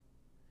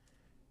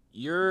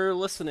You're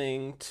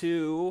listening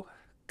to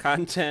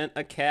Content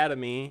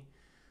Academy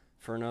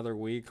for another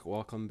week.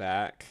 Welcome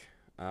back.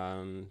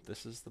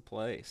 This is the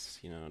place,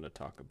 to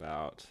talk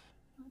about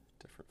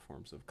different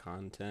forms of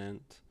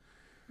content.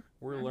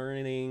 We're Mhm.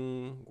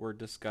 learning, we're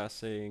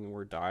discussing,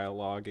 we're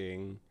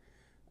dialoguing,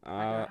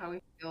 Talking uh, about how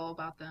we feel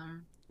about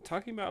them.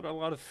 talking about a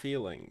lot of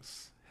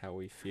feelings, how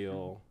we Mhm.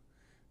 feel.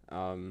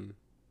 Um,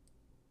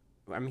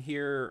 I'm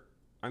here.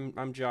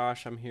 I'm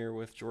Josh. I'm here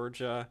with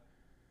Georgia.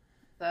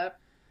 That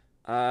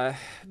A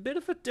bit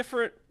of a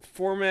different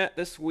format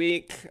this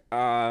week.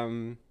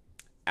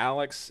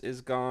 Alex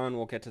is gone.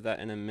 We'll get to that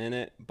in a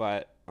minute.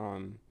 But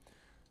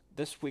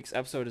this week's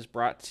episode is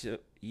brought to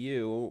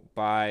you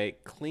by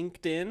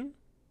LinkedIn.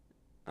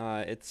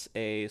 It's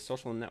a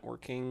social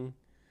networking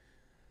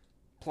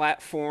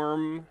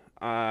platform,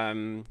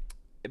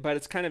 but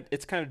it's kind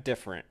of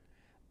different.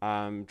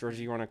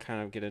 Georgia, you want to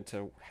kind of get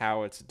into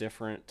how it's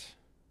different?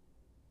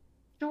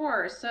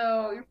 Sure.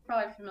 So you're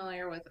probably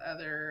familiar with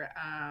other,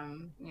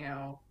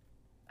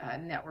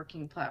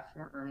 networking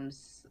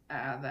platforms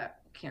that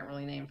can't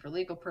really name for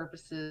legal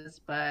purposes,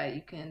 but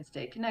you can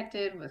stay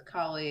connected with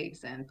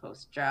colleagues and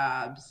post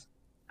jobs.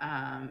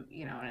 And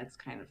it's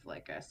kind of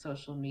like a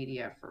social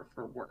media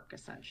for work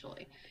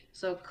essentially.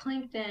 So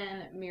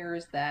LinkedIn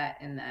mirrors that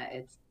in that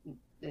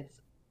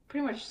it's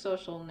pretty much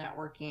social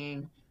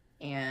networking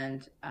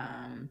and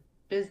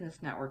business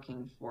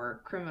networking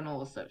for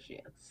criminal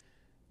associates.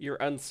 Your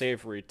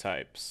unsavory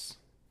types.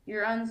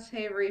 Your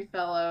unsavory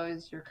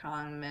fellows, your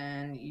con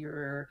men,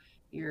 your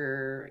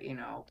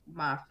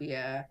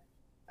mafia,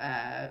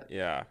 uh,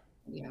 Yeah.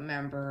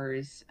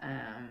 members,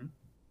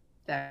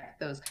 that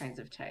those kinds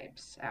of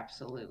types,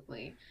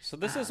 absolutely. So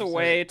this is a So,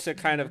 way to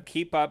kind mhm, of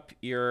keep up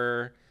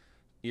your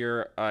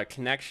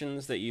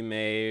connections that you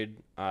made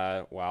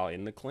while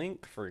in the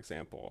clink, for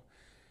example.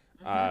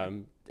 mhm,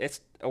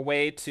 It's a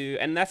way to,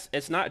 and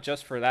it's not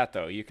just for that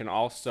though. You can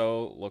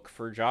also look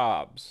for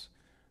jobs,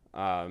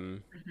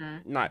 um,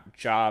 mhm. not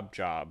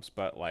jobs,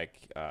 but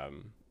like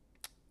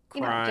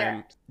crime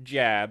Jabs.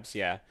 jabs.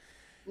 Yeah.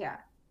 Yeah.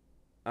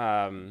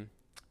 Um,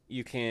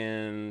 you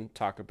can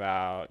talk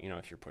about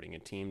if you're putting a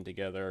team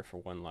together for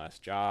one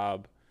last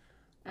job.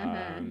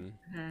 Mhm, Um,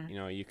 mhm,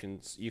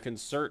 you can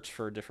search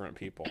for different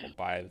people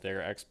by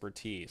their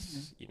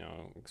mhm, expertise.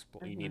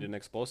 You need mhm. an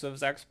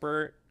explosives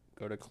expert,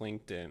 go to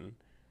LinkedIn.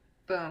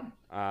 Boom.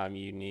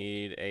 You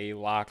need a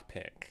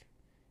lockpick.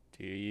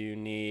 Do you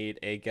need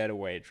a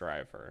getaway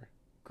driver?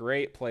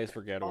 Great place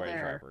for All getaway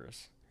there.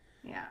 drivers.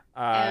 Yeah.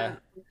 Uh, And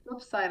the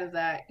flip side of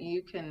that,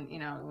 you can,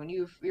 when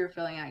you're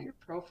filling out your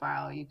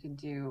profile, you can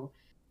do,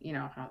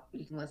 how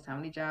you can list how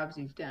many jobs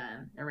you've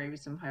done, or maybe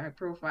some high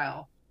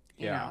profile,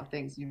 yeah,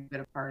 things you've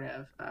been a part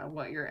of,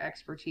 what your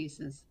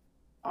expertises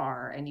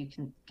are, and you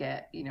can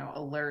get,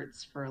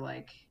 alerts for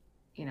like,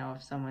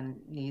 if someone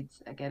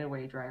needs a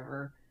getaway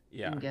driver, you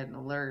yeah. can get an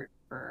alert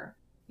for,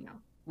 you know,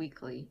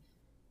 weekly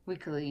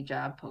weekly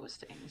job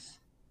postings.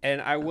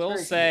 And I So it's will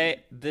very say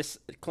convenient. this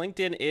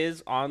LinkedIn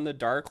is on the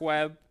dark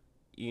web.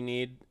 You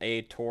need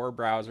a Tor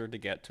browser to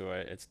get to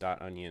it. It's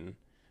 .onion.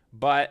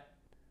 But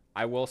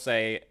I will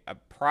say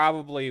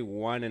probably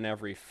one in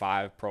every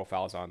five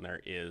profiles on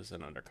there is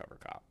an undercover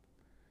cop.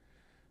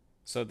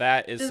 So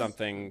that is Just,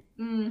 something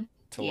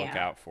to look yeah,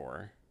 out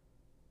for.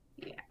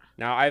 yeah.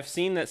 Now, I've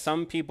seen that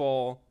some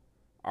people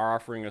are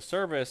offering a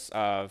service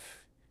of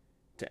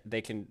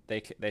they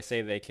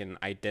say they can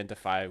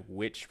identify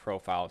which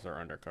profiles are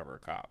undercover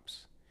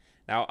cops.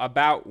 Now,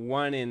 about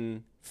one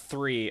in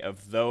three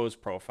of those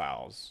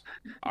profiles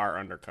are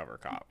undercover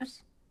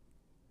cops.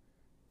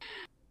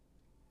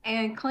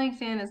 And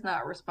LinkedIn is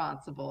not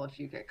responsible if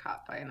you get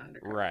caught by an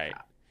undercover Right.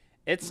 cop.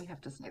 It's We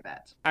have to say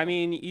that I too.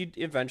 mean, you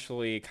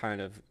eventually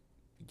kind of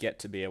get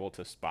to be able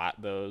to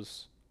spot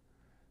those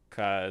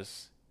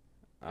cuz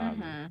um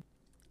Mm-hmm.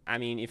 I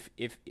mean,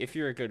 if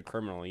you're a good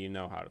criminal, you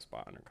know how to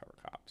spot undercover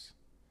cops.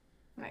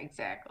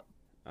 Exactly.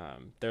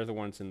 They're the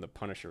ones in the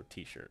Punisher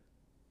T-shirt.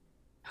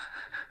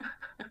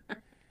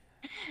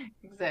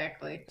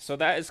 Exactly. So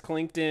that is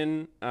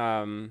LinkedIn.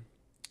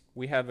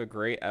 We have a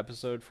great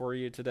episode for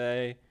you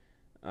today.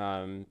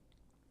 Um,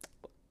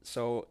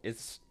 so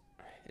it's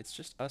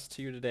just us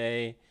two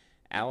today.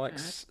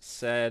 Mm-hmm. Alex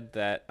said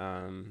that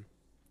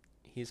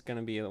he's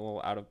gonna be a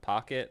little out of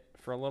pocket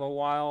for a little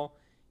while.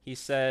 He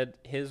said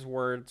his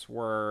words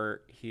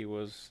were he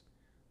was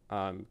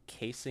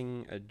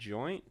casing a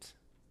joint.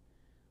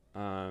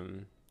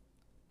 Um,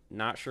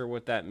 Not sure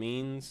what that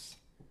means.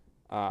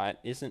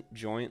 Isn't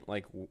joint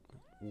like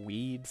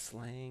weed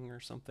slang or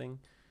something?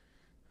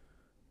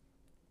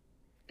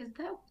 Is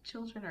that what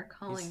children are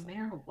He's calling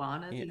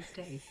marijuana yeah. these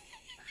days?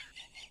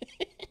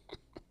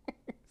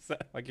 So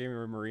I gave him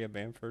a Maria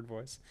Bamford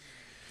voice.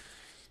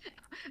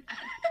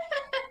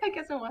 I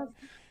guess it was.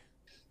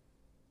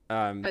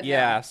 But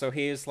no. Yeah, so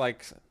he's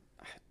like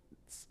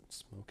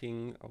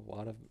smoking a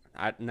lot of.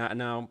 Not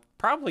no,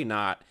 probably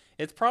not.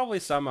 It's probably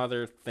some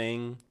other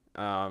thing.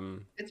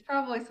 It's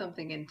probably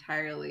something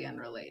entirely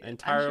unrelated.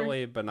 I'm sure he's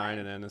entirely benign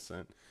and fine.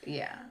 innocent.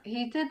 Yeah,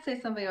 he did say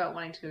something about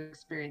wanting to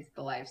experience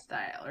the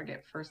lifestyle or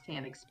get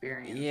firsthand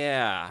experience.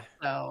 Yeah,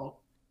 So,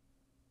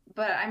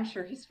 but I'm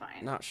sure he's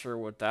fine. not sure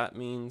what that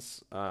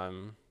means.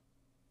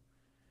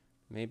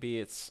 Maybe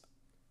it's,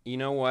 you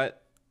know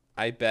what?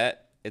 I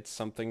bet it's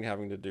something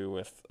having to do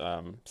with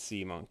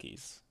sea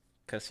monkeys,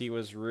 because he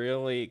was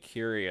really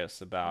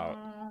curious about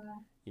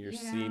your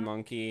sea Yeah,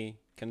 monkey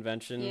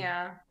convention.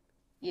 yeah,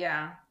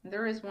 yeah.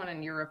 There is one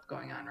in Europe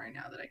going on right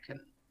now that I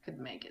could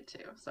make it to.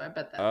 So I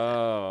bet that's it.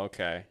 Oh,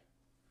 okay.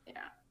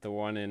 Yeah. The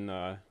one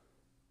in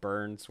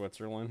Bern,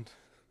 Switzerland.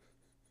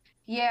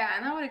 Yeah,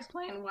 and that would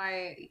explain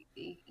why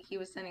he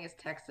was sending his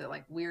texts at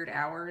like weird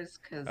hours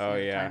because, Oh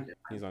the yeah, time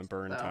he's on difference.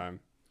 Bern So, time.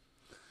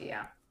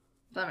 yeah,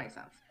 that makes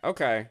sense.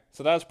 Okay,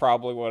 so that's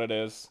probably what it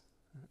is.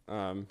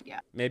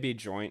 Yeah. Maybe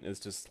joint is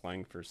just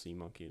slang for sea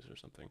monkeys or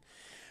something.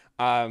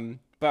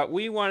 But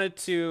we wanted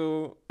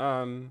to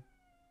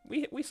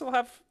we still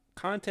have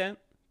content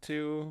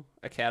to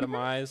Hmm.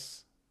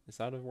 academize. Is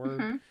that a word?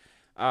 Hmm.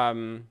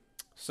 Um,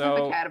 Of so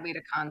Academy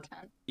to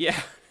content,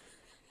 yeah,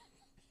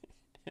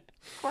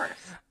 of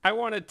course. I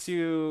wanted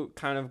to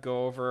kind of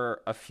go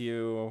over a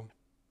few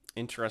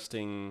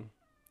interesting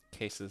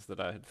cases that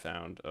I had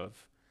found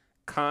of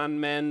con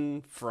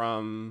men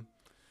from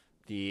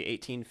the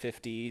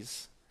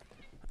 1850s.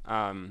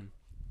 Um,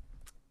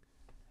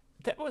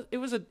 it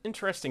was an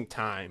interesting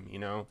time, you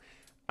know.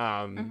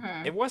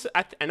 Hmm. It was,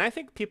 and I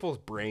think people's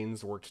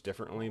brains worked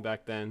differently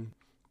back then.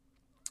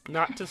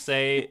 Not to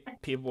say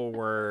people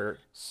were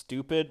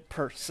stupid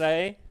per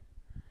se.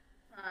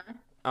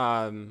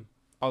 Um,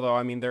 Although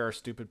I mean there are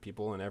stupid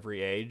people in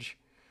every age,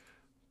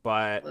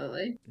 but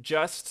Absolutely.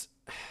 just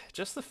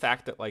just the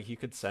fact that like you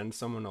could send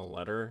someone a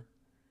letter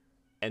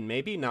and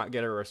maybe not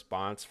get a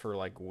response for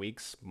like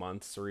weeks,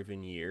 months, or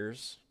even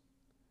years,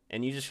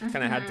 and you just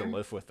kind of had to Hmm.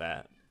 live with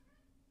that.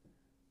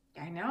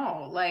 I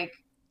know. Like,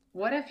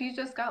 what if you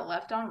just got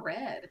left on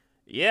red?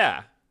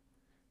 Yeah.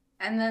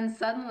 And then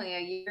suddenly a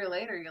year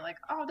later, you're like,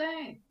 oh,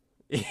 dang,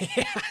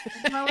 Yeah.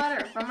 it's my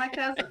letter from my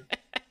cousin.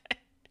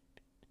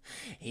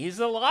 He's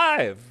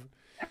alive.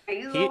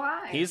 He's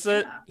alive.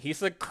 Yeah.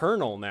 He's a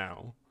colonel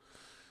now.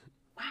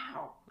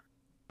 Wow.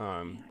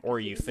 Man, I Or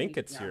guess he didn't need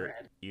to be on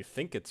red. you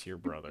think it's your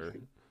brother.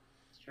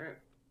 It's true.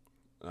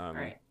 Um,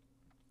 Right.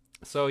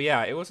 so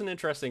yeah, it was an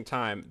interesting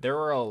time. There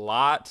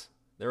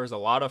was a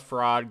lot of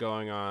fraud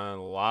going on,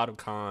 a lot of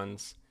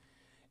cons.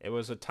 It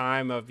was a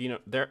time of,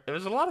 there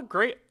was a lot of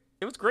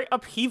it was great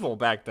upheaval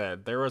back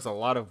then. There was a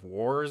lot of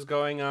wars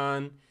going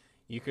on.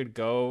 You could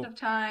go Of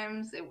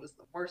times, it was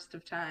the worst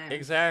of times.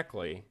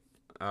 exactly.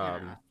 You know,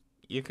 Um,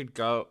 you could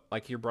go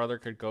like your brother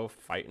could go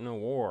fight in a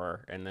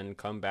war and then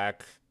come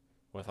back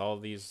with all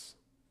these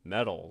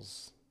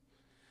medals.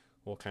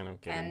 We'll kind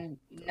of get into and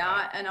that.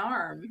 not an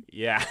arm.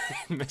 Yeah,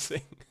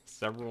 missing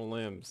several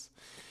limbs.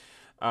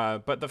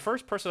 But the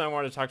first person I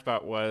wanted to talk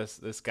about was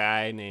this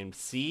guy named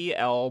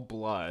C.L.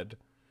 Blood,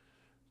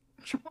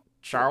 Ch-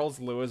 Charles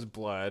Lewis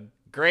Blood.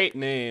 Great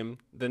name.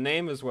 The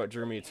name is what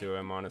drew me to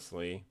him,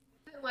 honestly.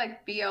 Is it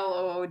like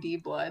blood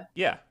blood?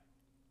 Yeah.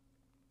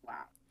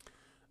 Wow.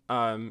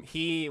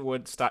 He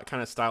would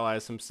kind of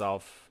stylize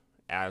himself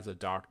as a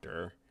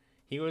doctor.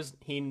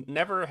 He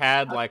never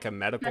had like a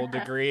medical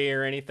degree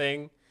or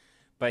anything,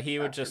 but he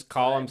would Dr. just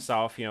call Blood.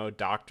 himself,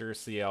 Doctor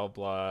CL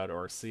Blood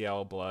or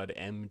CL Blood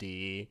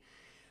MD.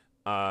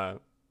 Uh,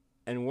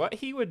 and what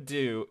he would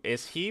do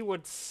is he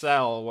would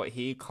sell what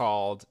he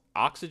called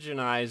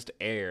oxygenized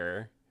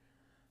air,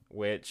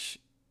 which,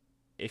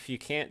 if you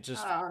can't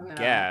just Oh no.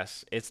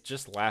 guess, it's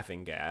just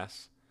laughing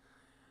gas.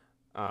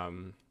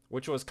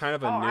 Which was kind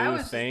of a Oh, I new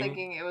was just thing.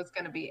 thinking it was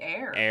going to be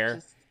air. Air.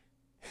 Just,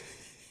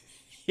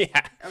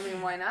 Yeah. I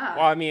mean, why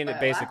Well, not? I mean, it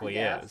But laughing basically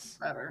gas is is.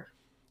 better.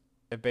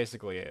 It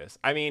basically is.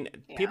 I mean,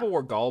 Yeah. people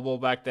were gullible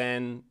back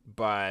then,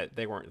 but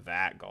they weren't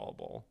that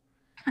gullible.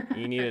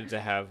 You needed to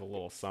have a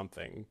little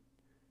something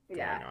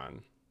Yeah, going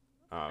on.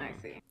 I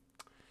Um, see.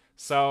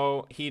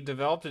 so he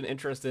developed an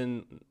interest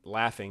in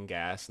laughing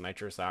gas,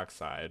 nitrous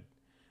oxide.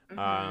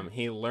 Hmm.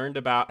 He learned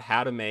about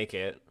how to make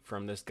it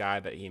from this guy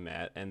that he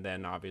met, and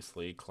then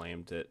obviously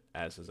claimed it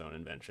as his own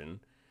invention.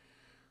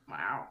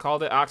 Wow.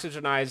 Called it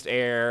oxygenized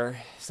air,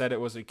 said it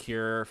was a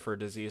cure for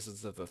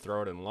diseases of the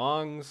throat and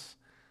lungs.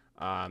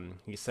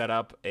 He set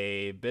up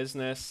a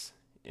business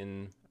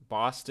in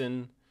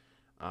Boston,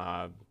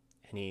 uh,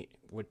 and he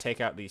would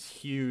take out these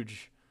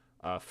huge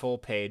full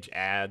page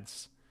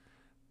ads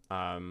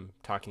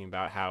talking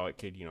about how it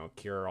could,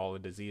 cure all the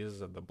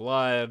diseases of the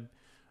blood.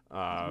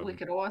 It's Um,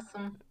 wicked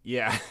awesome.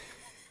 yeah.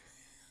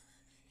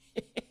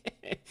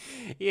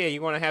 Yeah,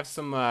 you want to have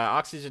some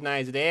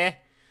oxygenized air?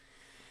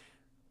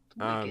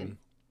 Wicked. Um,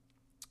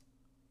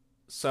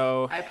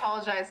 so, I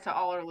apologize to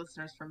all our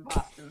listeners from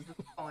Boston. That's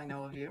all I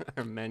know of you.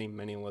 many,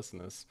 many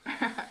listeners.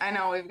 I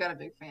know we've got a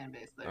big fan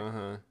base there. Uh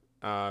huh.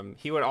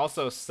 He would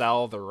also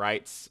sell the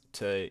rights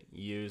to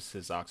use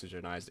his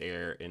oxygenized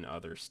air in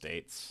other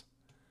states.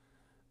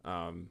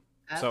 Um,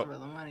 That's so where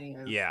the money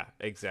is. yeah,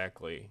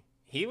 exactly.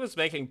 he was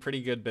making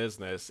pretty good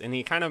business, and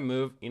he kind of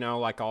moved,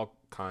 like all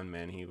con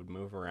men, he would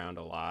move around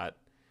a lot.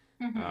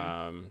 Hmm.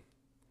 Um,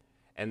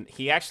 and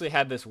he actually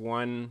had this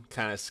one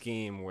kind of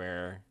scheme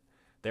where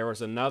there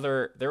was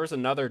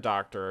another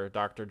doctor,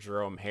 Dr.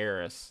 Jerome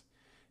Harris,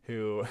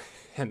 who,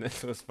 and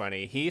this was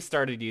funny, he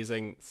started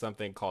using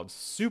something called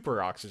super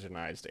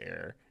oxygenized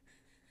air.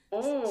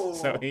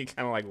 So Oh, he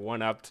kind of like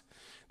one upped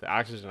the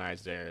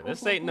oxygenized air. ooh,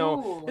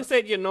 ooh, ooh. This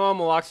ain't your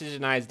normal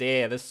oxygenized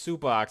air. This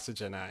super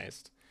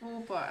oxygenized.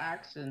 Super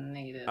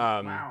actionated.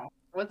 Um, Wow.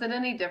 Was it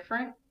any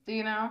different? Do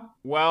you know?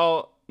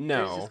 well,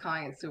 Or is just no,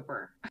 calling it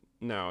super?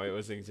 no, it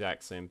was the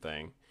exact same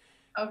thing.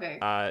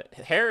 Okay.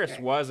 Harris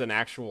Okay. was an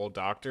actual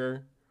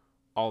doctor,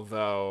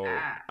 although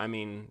Ah. I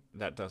mean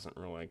that doesn't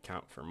really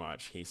count for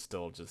much. He's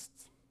still just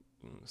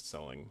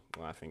selling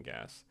laughing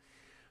gas.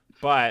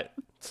 But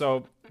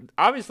so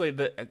obviously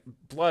the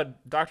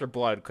Dr.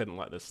 Blood couldn't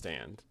let this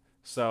stand.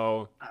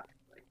 So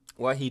Obviously.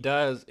 what he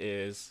does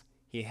is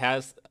he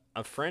has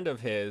a friend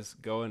of his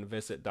go and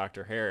visit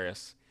Dr.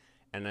 Harris,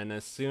 and then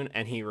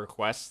he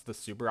requests the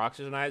super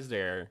oxygenized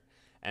air,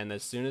 and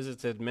as soon as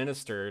it's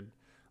administered,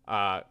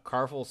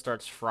 Carvel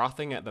starts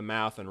frothing at the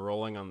mouth and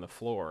rolling on the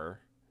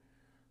floor,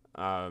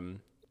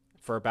 um,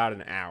 for about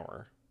an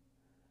hour,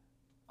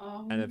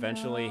 Oh and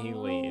eventually he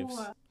leaves.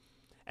 no.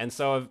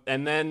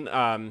 And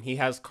then he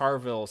has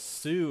Carville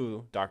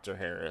sue Dr.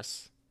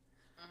 Harris,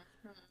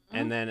 Mhm.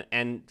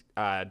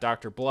 and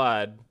Dr.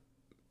 Blood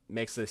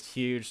makes this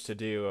huge to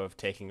do of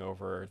taking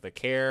over the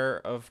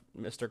care of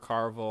Mr.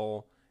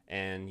 Carvel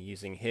and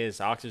using his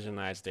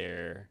oxygenized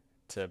air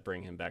to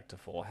bring him back to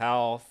full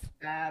health.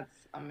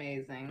 That's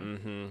amazing.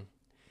 Mm-hmm.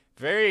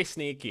 Very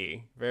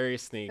sneaky. Very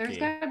There's sneaky.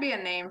 got to be a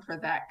name for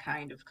that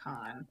kind of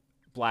con.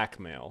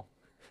 Blackmail.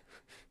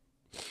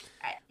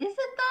 Is it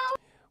though?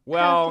 Because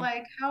Well,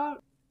 like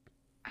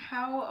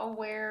how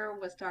aware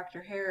was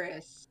Dr.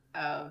 Harris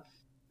of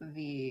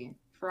the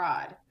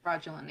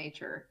fraudulent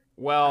nature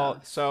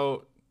of?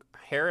 so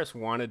Harris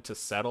wanted to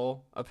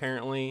settle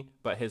apparently,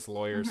 but his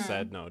lawyers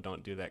said Hmm. no,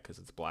 don't do that because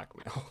it's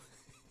blackmail.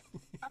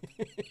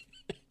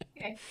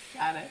 Okay,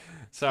 got it.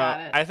 So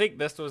Got it. I think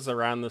this was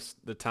around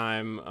the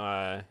time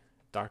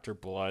Dr.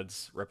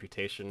 Blood's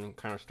reputation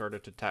kind of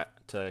started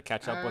to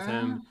catch up with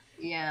him.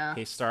 Yeah.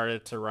 He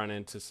started to run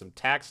into some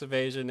tax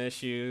evasion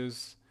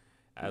issues,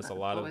 as a That's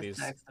lot of always these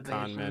tax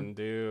con evasion. men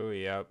do.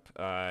 Yep.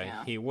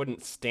 Yeah. He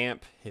wouldn't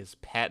stamp his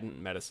patent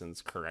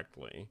medicines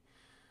correctly,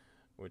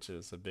 which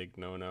is a big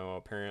no-no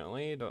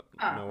apparently. Don't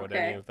Oh, know what any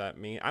okay. of that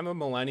means. I'm a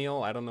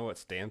millennial. I don't know what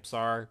stamps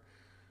are.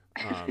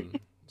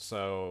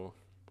 So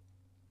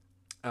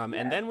and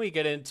Yeah. then we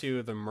get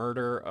into the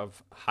murder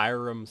of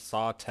Hiram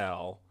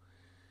Sawtell.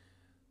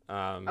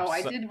 Oh,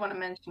 I So, did want to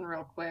mention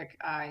real quick.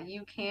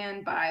 You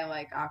can buy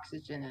like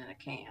oxygen in a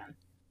can.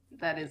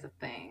 That is a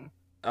thing,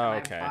 and oh,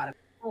 I've okay. bought it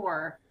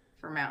before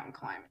for mountain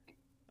climbing.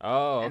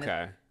 Oh, And it's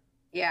okay.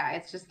 yeah,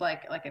 it's just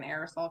like an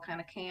aerosol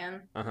kind of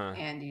can, Uh huh.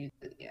 and you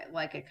yeah,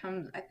 like it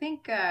comes. I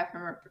think if I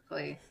remember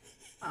correctly,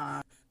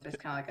 um, there's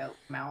kind of like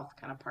a mouth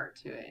kind of part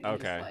to it, and you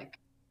just Okay. like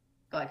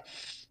go like,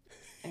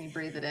 and you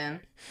breathe it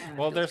in, and it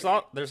Well, feels great.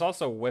 there's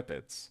also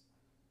whippets.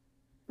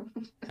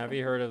 Have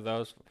you heard of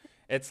those?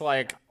 It's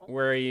like No.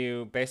 where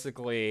you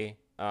basically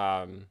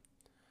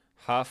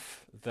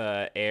huff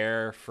the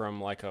air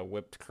from like a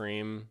whipped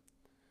cream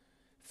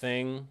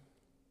thing.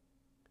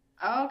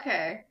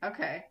 Okay,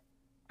 okay.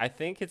 I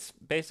think it's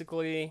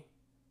basically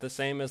the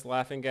same as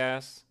laughing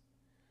gas.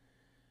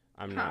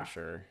 I'm not Huh.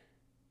 sure,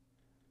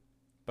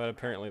 but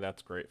apparently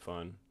that's great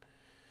fun.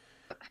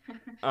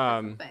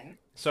 That's a Um, thing.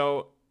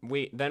 so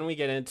we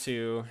get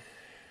into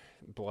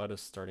Blood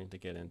is starting to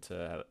get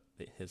into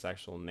his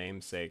actual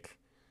namesake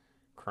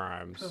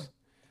Huh. crimes.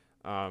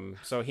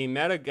 So he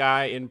met a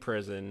guy in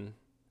prison,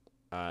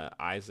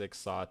 Isaac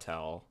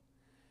Sawtell,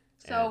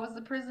 So and was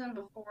the prison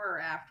before or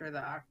after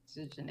the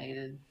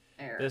oxygenated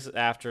this air? is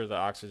after the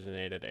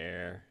oxygenated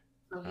air.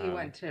 So he Um,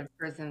 went to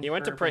prison he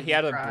went to for he maybe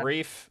had a fraud,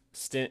 brief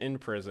stint in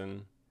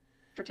prison.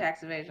 for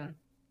tax evasion.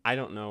 I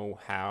don't know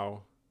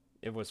how.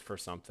 It was for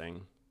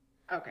something.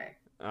 Okay.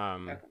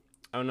 Um, Okay.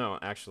 oh no,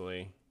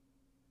 actually,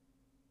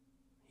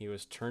 he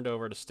was turned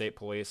over to state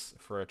police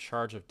for a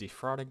charge of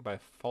defrauding by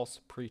false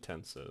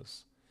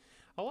pretenses.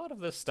 A lot of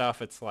this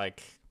stuff, it's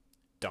like,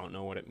 don't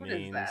know what it What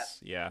is that? means.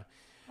 Yeah,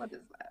 What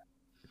is that?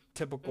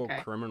 typical Okay.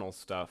 criminal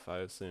stuff, I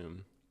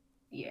assume.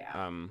 Yeah.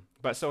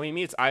 But so he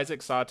meets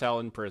Isaac Sawtell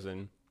in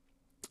prison,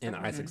 and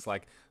Hmm. Isaac's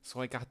like,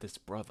 so I got this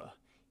brother.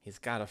 He's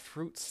got a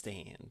fruit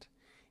stand,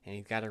 and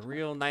he's got a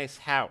real nice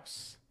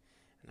house.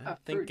 And I'm A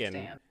fruit thinking,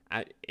 stand.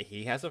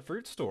 he has a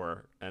fruit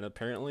store, and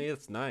apparently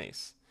it's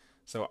nice.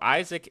 So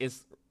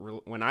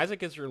when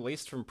Isaac is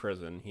released from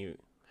prison, he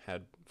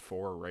had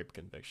 4 rape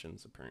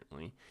convictions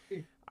apparently.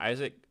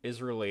 Isaac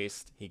is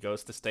released. He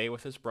goes to stay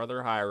with his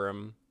brother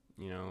Hiram.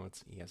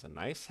 He has a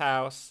nice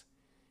house,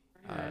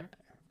 uh, Hmm.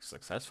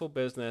 successful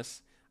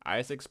business.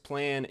 Isaac's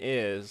plan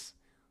is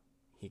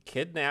he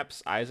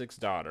kidnaps Isaac's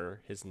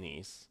daughter, his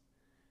niece,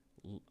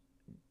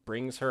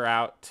 brings her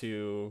out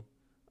to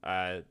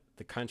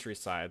the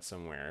countryside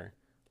somewhere,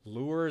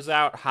 lures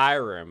out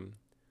Hiram,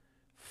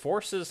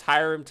 forces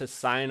Hiram to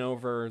sign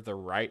over the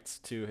rights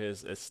to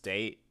his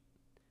estate,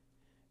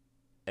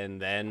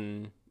 and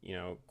then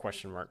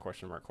question mark,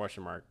 question mark,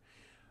 question mark.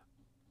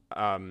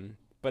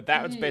 But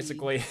that was Jeez.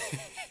 basically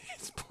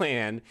his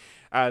plan.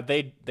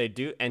 They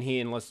do, and he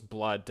enlists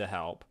Blood to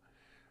help.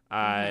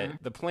 Mm-hmm.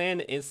 The plan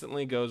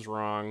instantly goes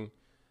wrong.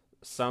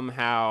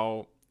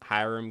 Somehow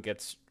Hiram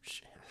gets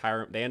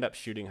Hiram. They end up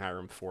shooting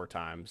Hiram 4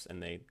 times,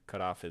 and they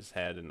cut off his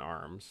head and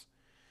arms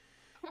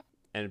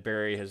and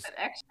bury his. An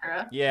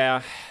extra.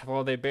 Yeah,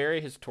 well, they bury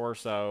his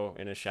torso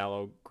in a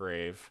shallow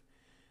grave.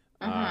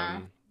 Mm-hmm.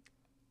 Um,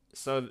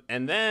 so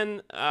and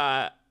then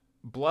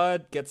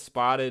Blood gets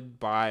spotted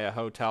by a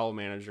hotel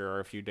manager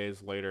a few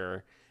days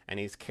later, and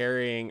he's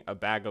carrying a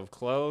bag of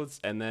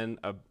clothes and then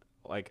a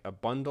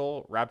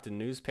bundle wrapped in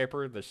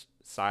newspaper the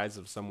size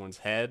of someone's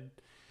head.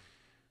 Uh-huh.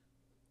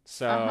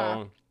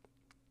 So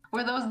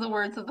Were those the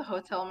words of the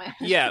hotel manager?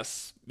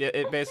 yes,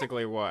 it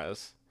basically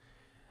was.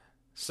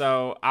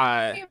 So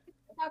About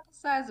the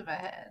size of a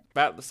head.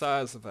 about the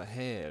size of a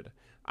head.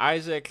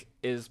 Isaac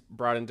is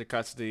brought into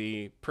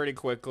custody pretty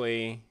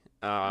quickly.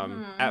 At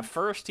Mm-hmm.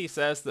 first, he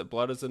says that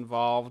Blood is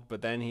involved,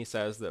 but then he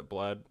says that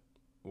Blood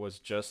was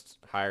just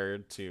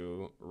hired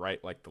to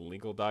write like the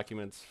legal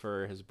documents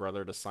for his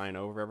brother to sign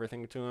over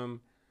everything to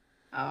him.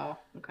 Oh,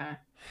 okay.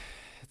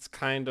 It's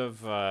kind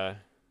of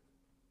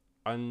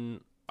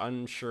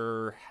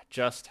unsure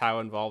just how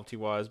involved he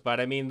was, but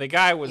I mean, the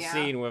guy was Yeah.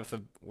 seen with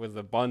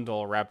a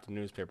bundle wrapped in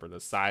newspaper the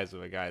size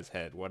of a guy's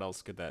head. What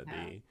else could that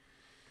Yeah. be?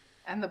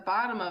 And the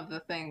bottom of the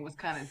thing was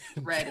kind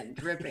of red and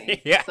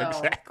dripping. Yeah, So,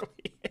 exactly.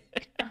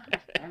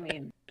 I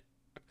mean,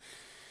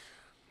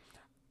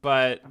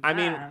 But I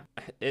mean, man,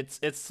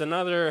 it's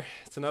another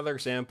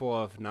example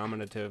of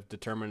nominative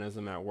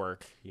determinism at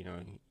work.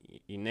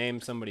 You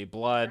name somebody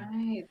Blood,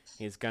 right.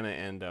 he's gonna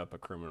end up a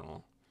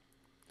criminal.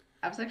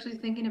 I was actually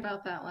thinking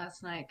about that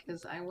last night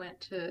because I went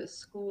to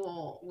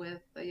school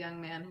with a young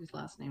man whose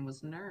last name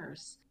was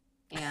Nurse.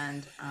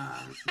 And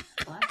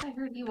last I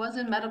heard, he was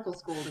in medical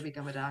school to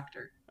become a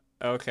doctor.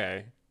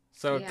 Okay,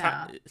 so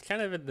Yeah. it's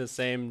kind of in the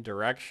same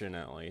direction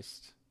at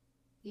least.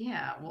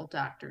 Yeah. Well,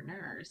 Doctor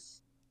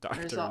Nurse.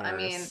 There's Doctor all, I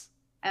mean, Nurse.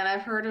 and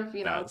I've heard of,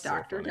 That's so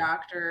doctor funny.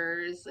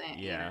 doctors and,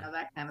 Yeah.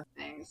 that kind of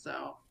thing.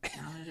 So,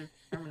 nominative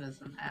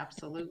determinism,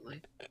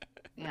 absolutely.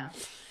 Yeah.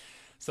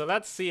 So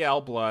that's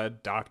CL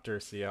Blood, Doctor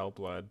CL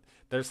Blood.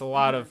 There's a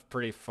lot Hmm. of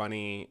pretty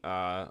funny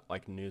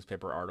like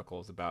newspaper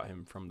articles about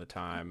him from the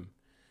time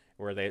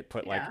where they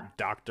put like Yeah.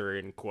 doctor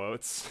in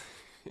quotes.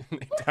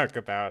 And they talk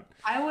about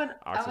I was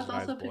also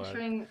oxygenized blood.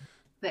 picturing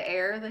the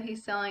air that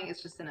he's selling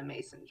is just in a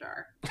mason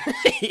jar.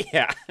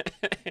 Yeah.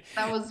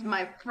 That was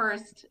my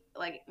first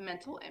like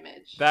mental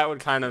image. That would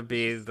kind of It's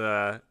be just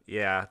the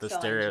selling jars.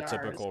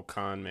 stereotypical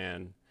con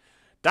man.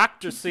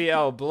 Dr.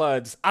 CL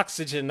Blood's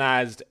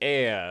oxygenized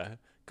air.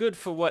 Good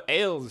for what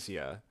ails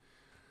you.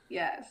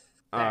 Yes,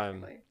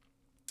 Um exactly.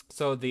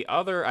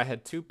 so I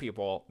had two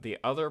people. The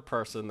other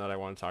person that I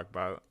want to talk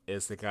about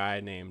is the guy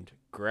named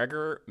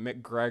Gregor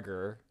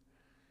McGregor.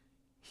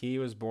 He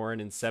was born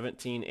in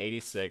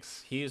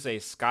 1786. He is a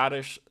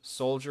Scottish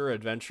soldier,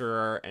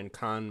 adventurer, and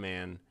con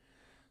man.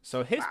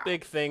 So his Wow.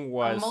 big thing A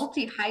was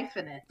multi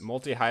hyphenate.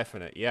 multi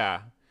hyphenate.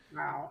 Yeah.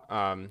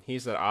 Wow.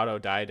 He's an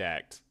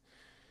autodidact.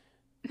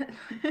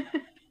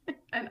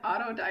 An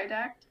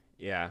autodidact?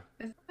 Yeah.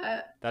 Is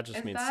that That just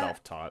is means that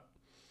self taught.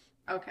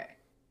 okay.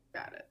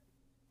 Got it.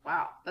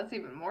 Wow, that's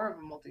even more of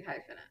a multi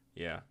hyphenate.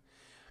 Yeah.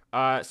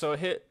 So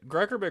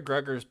Gregor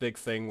McGregor's big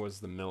thing was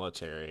the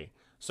military.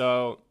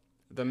 So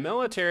the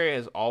military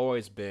has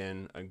always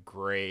been a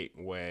great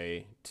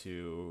way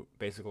to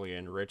basically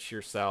enrich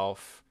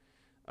yourself,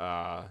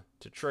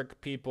 to trick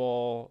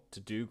people, to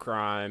do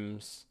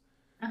crimes.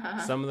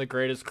 Some of the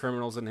greatest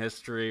criminals in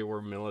history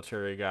were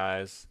military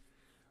guys.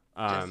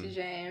 Jesse Um,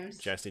 James.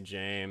 Jesse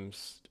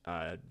James,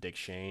 Dick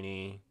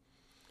Cheney,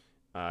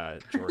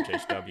 George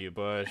H.W.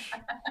 Bush.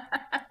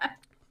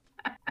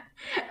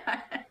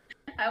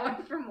 I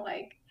went from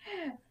like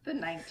the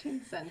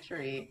 19th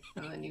century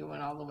and then you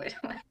went all the way to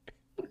like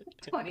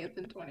 20th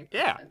and 21st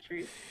Yeah,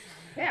 centuries.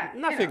 Yeah,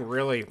 nothing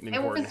really important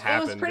it was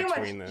happened pretty much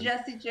between them.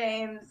 Jesse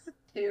James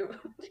to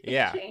Dick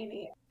Yeah.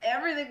 Cheney.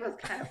 Everything was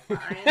kind of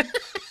fine.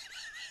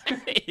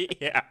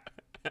 Yeah.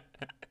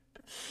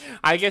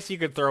 I guess you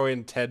could throw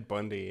in Ted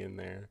Bundy in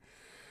there.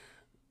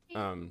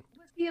 Um,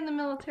 Was he in the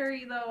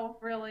military though?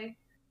 Really?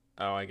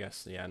 oh, I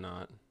guess, yeah,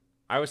 not.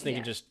 I was thinking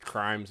Yeah. just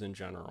crimes in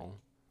general.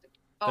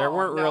 There Oh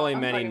weren't no, really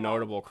I'm many talking about.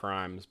 notable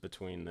crimes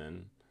between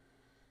then.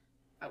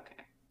 Okay.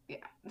 Yeah.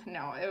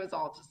 No, it was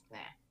all just nah.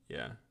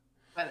 Yeah.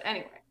 But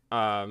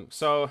anyway.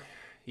 So,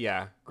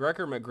 yeah,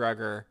 Gregor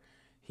McGregor,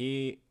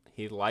 he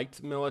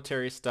liked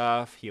military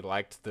stuff. He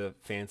liked the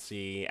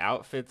fancy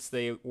outfits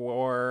they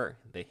wore.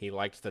 He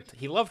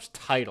loved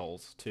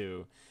titles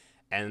too.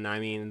 And I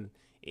mean,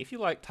 if you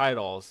like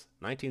titles,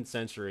 19th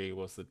century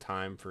was the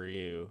time for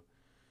you.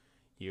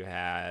 You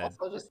had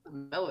Also just the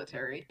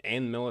military.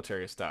 and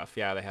military stuff.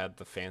 Yeah, they had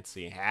the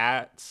fancy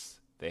hats.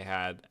 They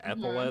had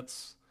Mm-hmm.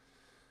 epaulets.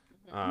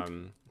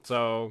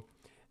 So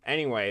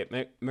anyway,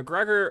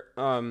 McGregor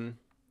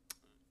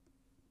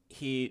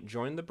he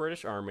joined the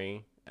British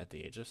Army at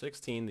the age of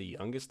 16, the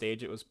youngest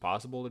age it was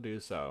possible to do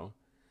so.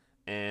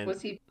 And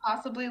Was he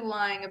possibly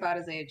lying about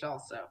his age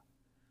also?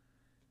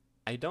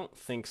 I don't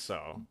think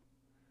so.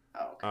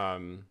 Oh, okay.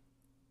 Um,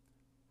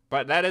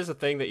 but that is a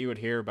thing that you would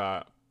hear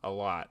about a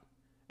lot.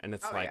 And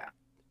Oh yeah.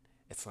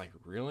 it's like,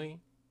 really?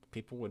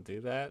 People would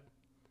do that?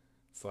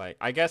 It's like,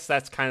 I guess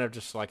that's kind of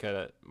just like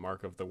a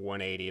mark of the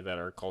 180 that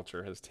our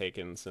culture has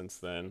taken since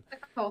then. A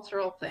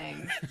cultural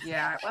thing.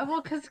 Yeah. Well,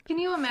 because can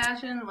you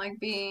imagine like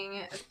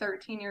being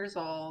 13 years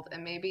old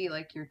and maybe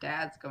like your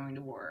dad's going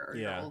to war or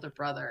your Yeah. older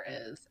brother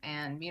is,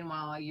 and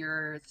meanwhile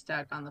you're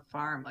stuck on the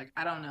farm, like,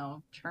 I don't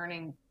know,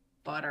 churning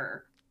butter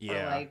or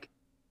Yeah. like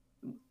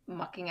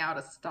mucking out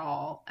a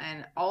stall,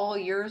 and all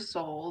you're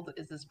sold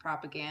is this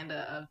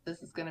propaganda of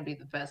this is going to be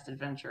the best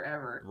adventure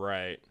ever.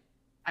 Right.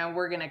 And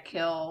we're gonna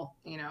kill,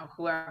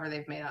 whoever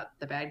they've made out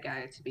the bad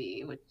guy to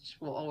be, which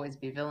will always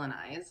be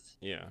villainized.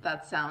 Yeah.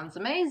 That sounds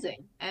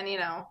amazing. And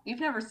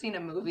you've never seen a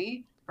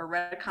movie or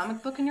read a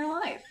comic book in your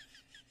life,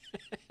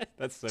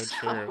 That's so true.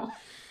 so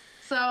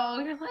so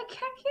you're like,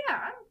 heck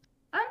yeah,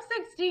 I'm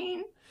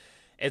 16.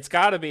 It's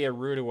got to be a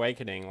rude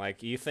awakening.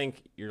 Like, you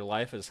think your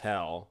life is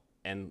hell,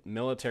 and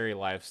military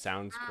life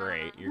sounds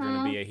great. You're going to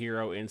Mm-hmm. be a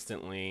hero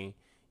instantly.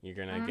 You're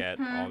going to get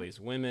all Mm-hmm. these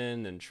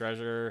women and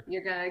treasure.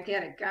 You're gonna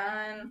get a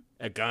gun.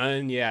 A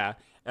gun, yeah.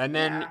 And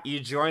then Yeah. you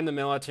join the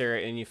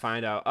military and you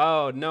find out,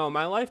 oh, no,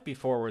 my life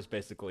before was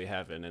basically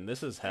heaven, and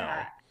this is Yeah.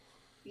 hell.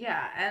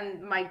 Yeah,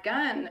 and my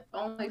gun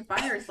only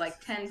fires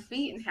like 10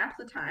 feet, and half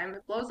the time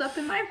it blows up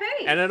in my And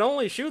face. it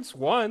only shoots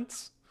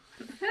once.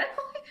 And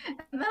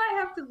then I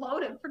have to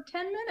load it for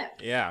 10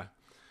 minutes. Yeah.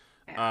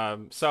 Yeah.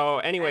 So,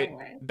 anyway,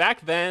 Anyway.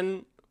 back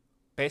then,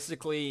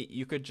 basically,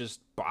 you could just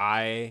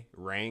buy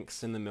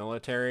ranks in the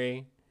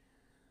military.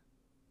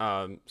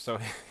 So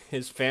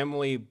his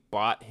family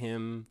bought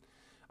him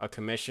a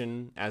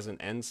commission as an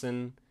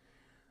ensign,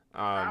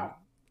 um, Wow.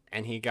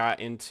 and he got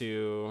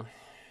into.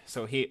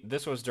 So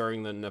this was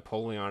during the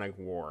Napoleonic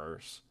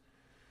Wars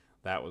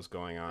that was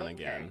going on Okay.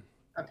 again.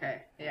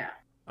 Okay. Yeah.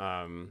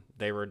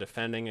 They were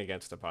defending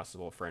against a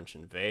possible French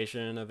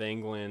invasion of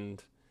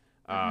England.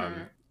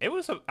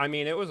 Mm-hmm. I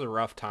mean, it was a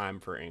rough time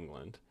for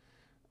England.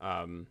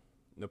 Um,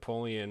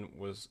 Napoleon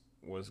was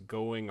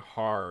going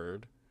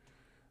hard.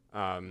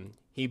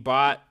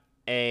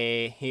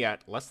 He had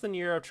less than a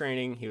year of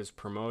training. He was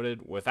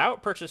promoted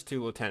without purchase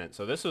to lieutenant.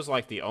 So this was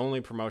like the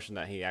only promotion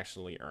that he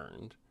actually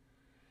earned.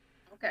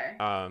 Okay.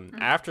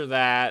 Mm-hmm. After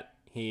that,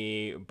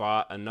 he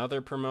bought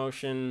another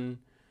promotion.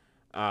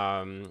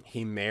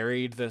 He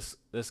married this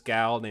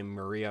gal named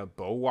Maria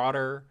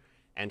Bowater,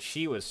 and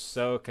she was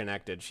so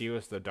connected. She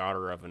was the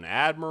daughter of an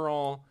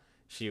admiral.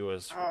 She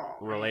was Oh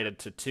man. related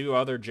to two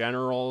other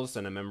generals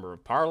and a member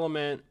of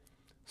parliament.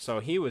 So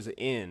he was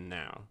in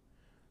now.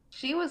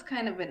 She was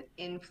kind of an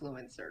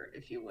influencer,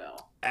 if you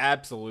will.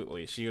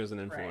 Absolutely, she was an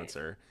Right.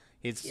 influencer.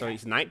 Yeah.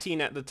 He's 19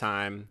 at the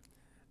time.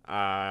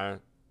 Uh,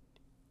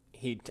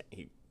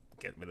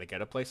 they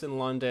get a place in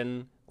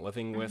London,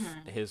 living with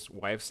Mm-hmm. his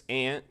wife's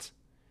aunt.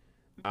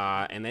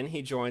 And then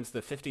he joins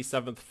the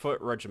 57th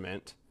Foot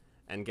Regiment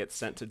and gets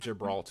sent to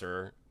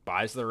Gibraltar.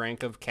 Buys the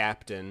rank of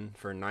captain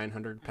for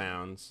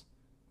 £900,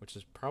 which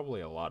is probably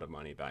a lot of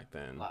money back A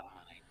then. lot of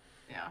money.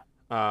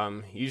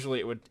 Yeah. Usually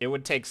it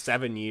would take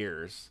 7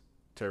 years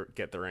to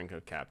get the rank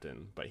of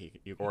captain, but or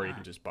you Yeah.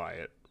 can just buy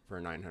it for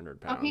 900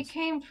 Oh, he pounds.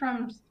 came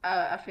from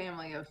a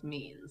family of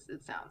means,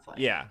 it sounds like.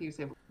 Yeah. He was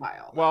able to buy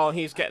all Well, this.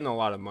 he's getting a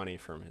lot of money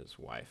from his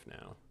wife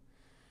now.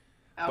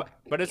 Okay.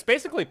 But it's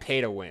basically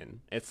pay to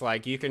win. It's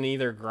like you can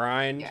either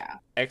grind Yeah.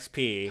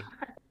 XP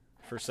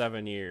for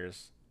 7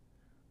 years,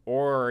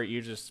 or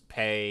you just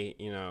pay,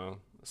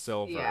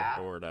 silver Yeah.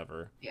 or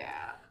whatever.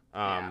 Yeah.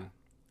 Yeah. Um,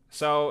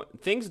 so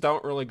things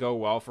don't really go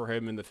well for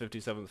him in the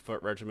 57th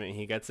Foot Regiment.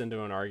 He gets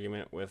into an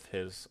argument with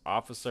his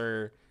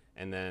officer,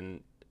 and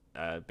then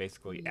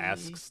basically Yeah.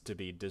 asks to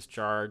be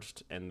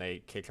discharged, and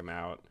they kick him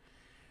out.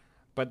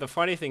 But the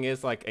funny thing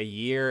is, like a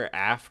year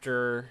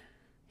after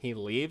he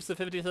leaves the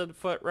 57th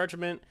Foot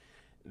Regiment,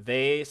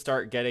 they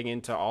start getting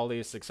into all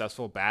these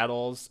successful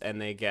battles,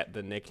 and they get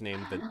the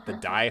nickname the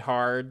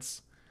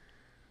Diehards.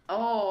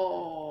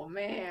 Oh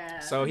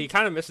So man. he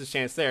kind of missed his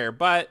chance there,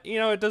 but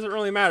it doesn't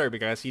really matter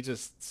because he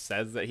just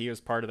says that he was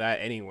part of that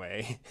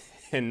anyway,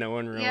 and no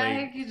one Yeah, I really.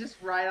 think you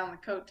just ride on the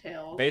coattails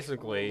a little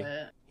Basically,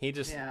 bit. he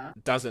just Yeah.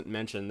 doesn't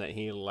mention that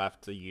he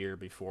left a year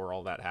before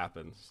all that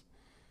happens.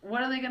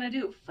 What are they gonna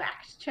do?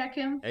 Fact check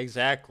him?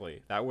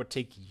 Exactly, that would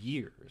take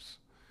years.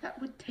 That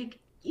would take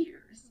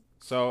years.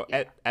 So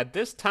Yeah. at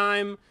this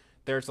time,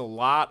 there's a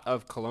lot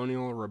of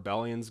colonial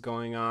rebellions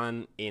going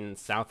on in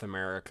South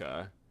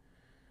America.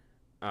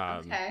 Um,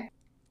 Okay.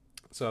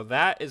 so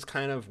that is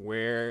kind of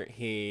where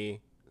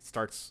he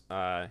starts.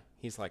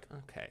 He's like,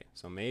 okay,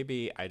 so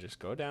maybe I just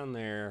go down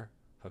there,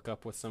 hook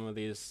up with some of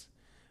these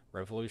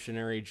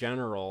revolutionary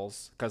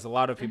generals, because a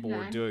lot of people were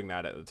Mm-hmm. doing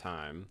that at the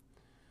time.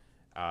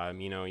 You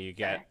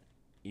Okay.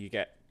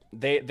 get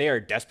they are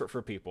desperate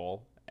for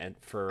people and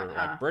for like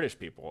Uh-huh. British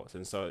people,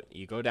 and so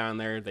you go down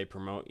there, they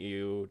promote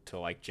you to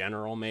like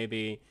general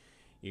maybe.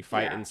 You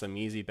fight Yeah. in some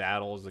easy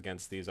battles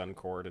against these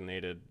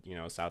uncoordinated,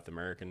 South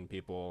American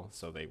people,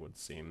 so they would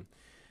seem.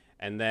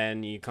 And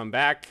then you come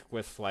back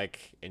with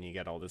like, and you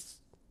get all this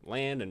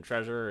land and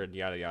treasure and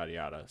yada yada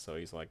yada. So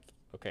he's like,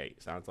 okay,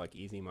 sounds like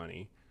easy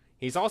money.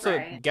 He's also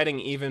Right. getting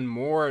even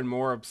more and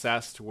more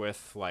obsessed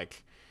with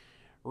like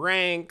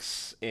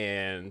ranks,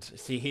 and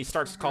see, he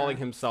starts calling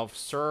Uh-huh. himself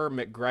Sir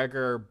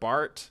McGregor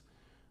Bart.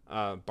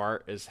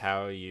 Bart is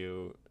how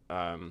you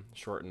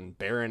shorten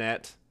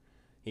baronet.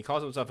 He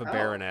calls himself a Oh,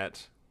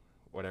 baronet,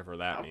 whatever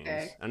that means.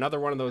 okay. Another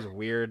one of those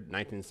weird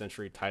 19th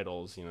century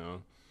titles.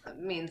 That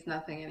means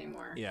nothing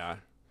anymore. Yeah.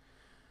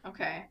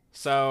 Okay.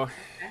 So,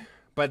 Okay.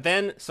 but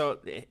then, so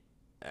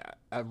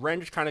a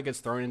wrench kind of gets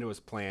thrown into his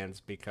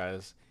plans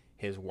because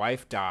his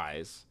wife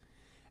dies,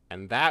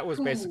 and that was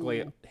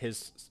basically Ooh.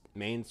 his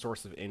main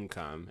source of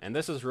income. And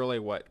this is really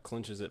what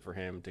clinches it for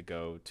him to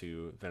go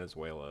to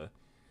Venezuela.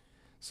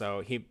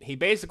 So he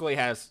basically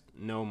has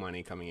no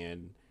money coming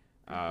in.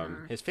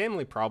 Mm-hmm. His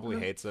family probably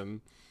hates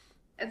him.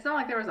 It's not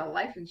like there was a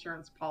life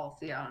insurance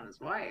policy out on his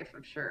wife,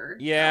 I'm sure.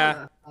 That Yeah,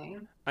 wasn't a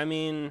thing, I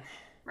mean,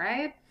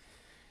 right?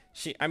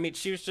 she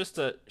was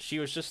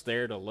just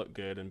there to look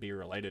good and be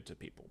related to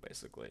people,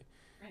 basically.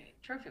 Right.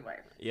 Trophy wife.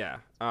 Yeah.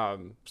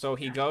 So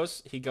Yeah.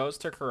 he goes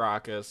to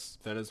Caracas,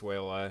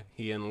 Venezuela.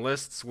 He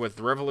enlists with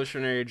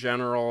Revolutionary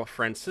General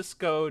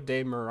Francisco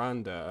de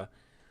Miranda.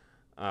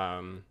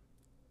 Um,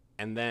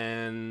 and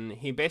then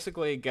he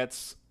basically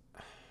gets,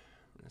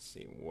 let's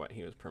see what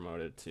he was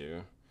promoted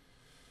to.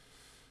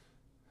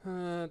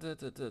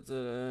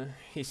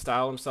 He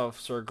styled himself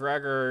Sir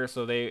Gregor,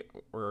 so they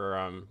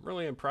were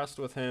really impressed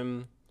with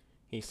him.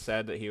 He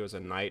said that he was a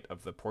knight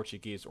of the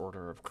Portuguese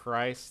Order of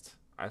Christ.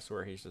 I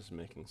swear he's just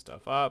making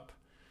stuff up.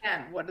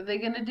 And what are they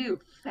gonna do?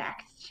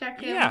 Fact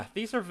check Yeah, him?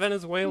 these are You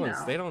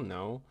Venezuelans. They know. don't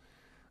know.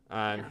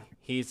 Yeah.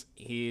 He's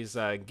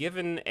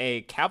given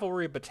a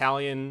cavalry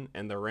battalion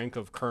and the rank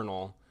of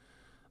colonel.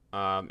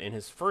 In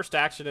his first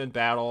action in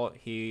battle,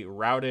 he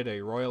routed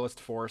a royalist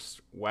force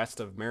west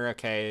of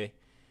Maracay.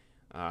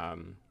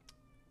 Um,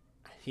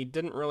 he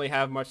didn't really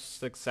have much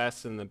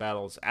success in the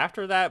battles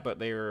after that, but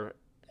the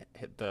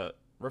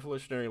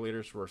revolutionary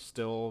leaders were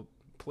still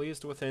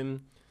pleased with him.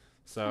 Mm-hmm.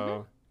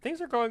 So things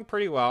are going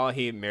pretty well.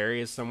 He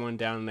marries someone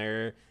down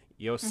there,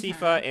 Mm-hmm.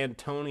 Josefa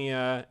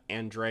Antonia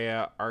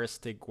Andrea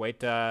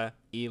Aristigueta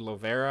y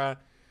Lovera,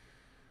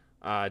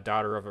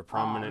 daughter of a Oh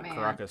prominent man.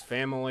 Caracas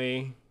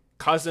family,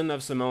 cousin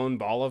of Simone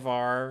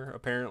Bolivar,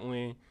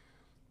 apparently.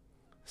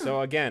 Hmm.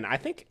 So again, I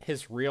think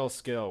his real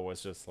skill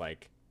was just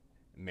like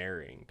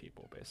marrying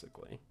people,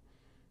 basically.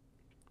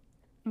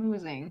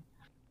 Smoozing.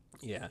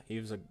 Yeah, he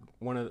was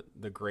one of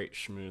the great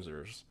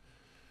schmoozers.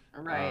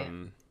 Right.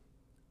 Um,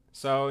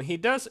 so he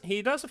does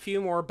a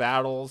few more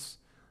battles,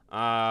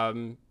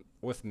 um,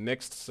 with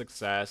mixed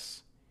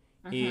success.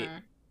 He Mm-hmm.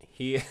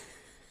 he,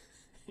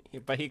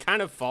 but he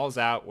kind of falls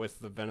out with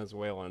the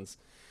Venezuelans.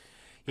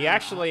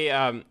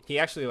 Oh. He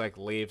actually like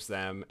leaves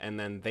them, and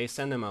then they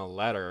send him a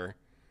letter,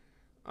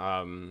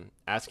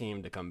 asking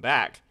him to come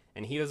back,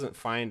 and he doesn't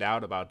find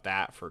out about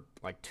that for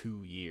like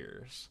 2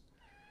 years.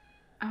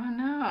 Oh And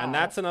no.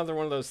 that's another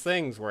one of those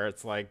things where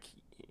it's like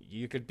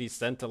you could be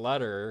sent a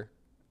letter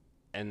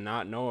and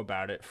not know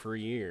about it for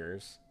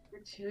years. For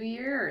 2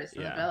 years.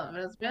 And the Yeah.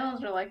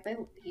 Venezuelans are like,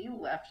 he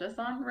left us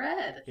on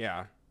red.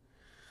 Yeah.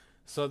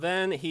 So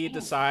then he Dang.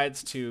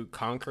 decides to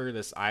conquer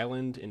this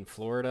island in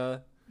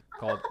Florida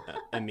called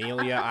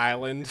Amelia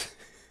Island.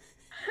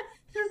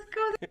 Just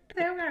goes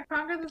say I'm gonna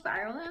conquer this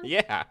island?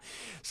 Yeah.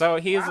 So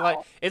he's like,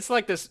 Wow. it's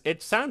like this.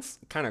 It sounds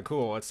kind of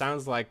cool. It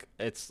sounds like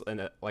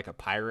like a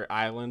pirate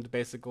island,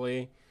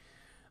 basically.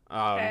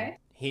 Okay.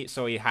 He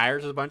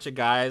hires a bunch of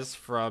guys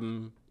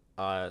from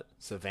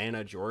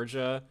Savannah,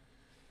 Georgia,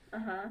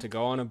 Uh-huh. to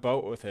go on a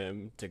boat with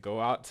him to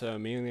go out to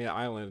Amelia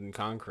Island and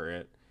conquer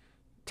it.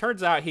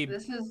 Turns out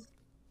This is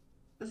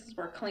this is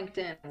where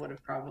LinkedIn would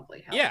have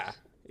probably yeah, helped had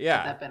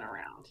yeah. that been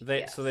around.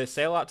 They Yes.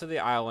 sail out to the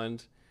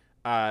island.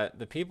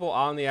 The people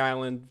on the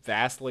island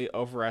vastly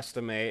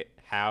overestimate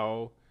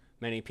how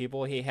many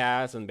people he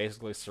has and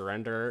basically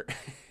surrender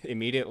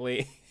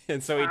immediately.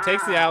 And so he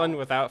takes the island Wow.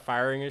 without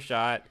firing a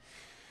shot.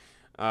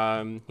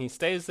 He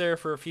stays there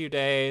for a few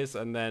days,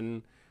 and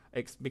then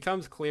it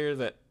becomes clear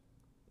that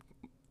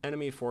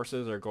enemy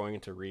forces are going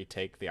to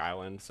retake the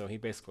island. So he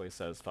basically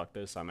says, "Fuck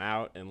this, I'm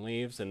out," and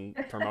leaves and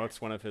promotes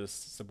one of his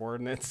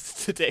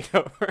subordinates to take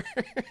over.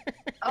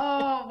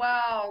 Oh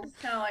wow. It's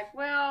kind of like,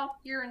 well,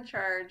 you're in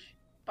charge.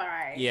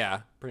 Bye.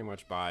 Yeah, pretty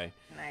much bye.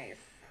 Nice.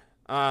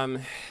 Um,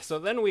 so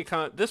then we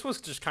come. This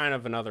was just kind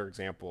of another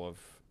example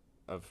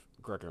of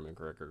Gregor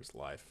McGregor's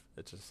life.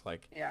 It's just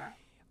like Yeah.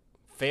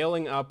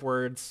 failing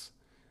upwards,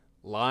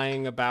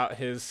 lying about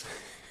his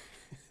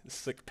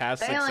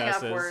past Sailing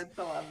successes. upwards.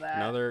 I love that.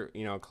 Another,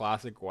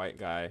 classic white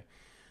guy.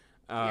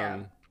 Yeah.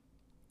 Um,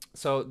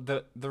 so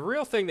the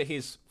real thing that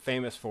he's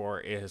famous for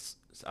is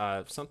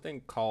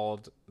something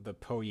called the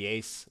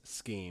Poyes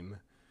scheme.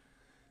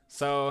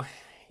 So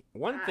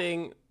one Ah.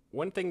 thing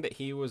one thing that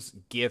he was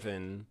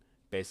given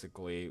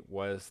basically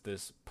was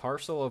this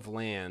parcel of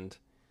land,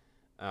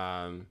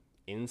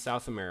 in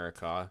South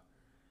America.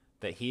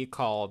 that he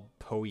called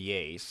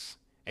Poyais.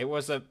 It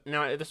was a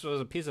now this was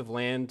a piece of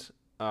land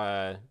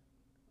uh,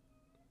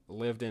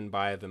 lived in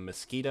by the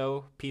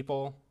Mosquito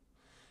people,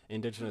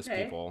 indigenous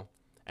Okay. people.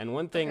 And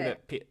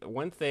Okay.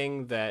 one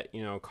thing that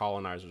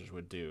colonizers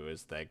would do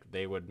is that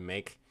they would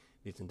make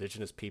these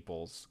indigenous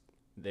peoples,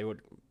 they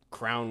would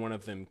crown one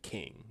of them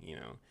king,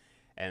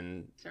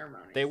 and they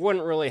Ceremonies.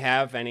 wouldn't really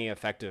have any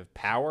effective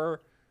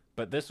power.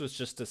 But this was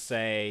just to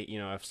say,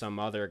 if some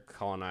other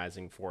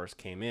colonizing force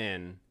came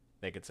in,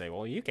 they could say,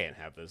 well, you can't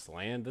have this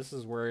land. This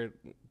is where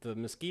the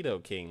Mosquito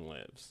King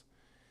lives.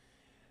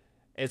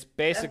 It's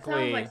That sounds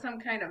like basically, some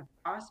kind of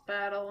boss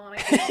battle on a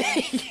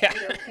game. yeah,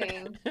 Mosquito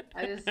King.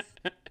 I just.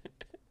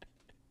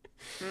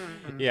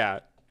 Hmm. yeah.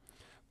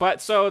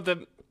 But so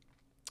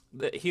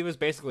he was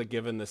basically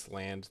given this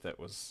land that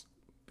was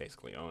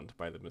basically owned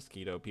by the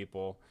Mosquito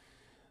people.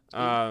 Jeez.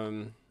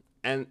 Um,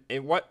 and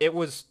it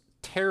was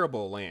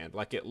terrible land.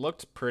 Like it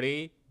looked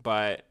pretty,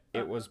 but it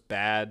Uh-huh. was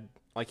bad.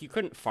 Like you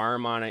couldn't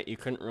farm on it. You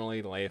couldn't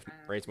really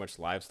raise much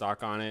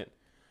livestock on it.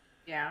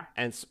 Yeah.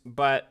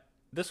 But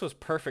this was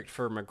perfect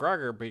for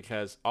McGregor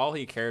because all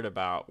he cared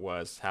about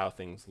was how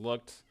things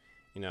looked.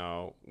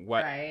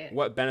 Right.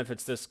 What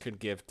benefits this could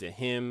give to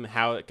him,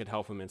 how it could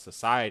help him in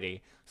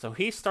society. So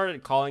he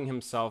started calling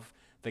himself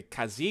the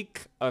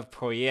Cazique of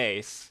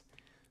Poyais,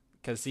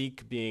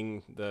 Cazique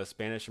being the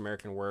Spanish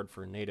American word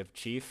for native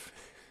chief.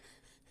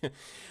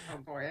 Oh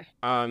boy.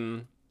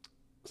 um,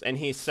 and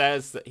he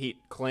says that he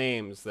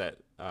claims that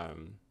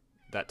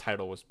that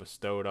title was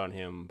bestowed on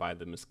him by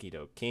the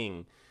Mosquito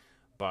King,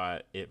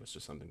 but it was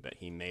just something that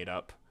he made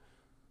up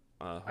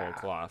whole Wow.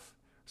 cloth.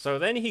 So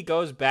then he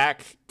goes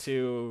back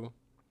to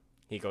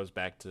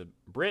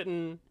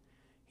Britain.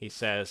 He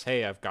says,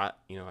 "Hey, I've got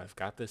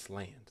this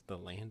land, the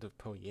land of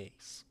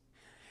Poyais,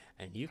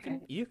 and you can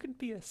Okay. you can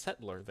be a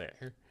settler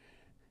there.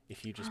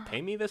 If you just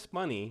pay me this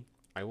money,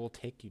 I will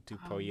take you to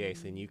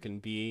Poyais, and you can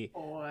be a,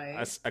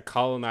 Boy. a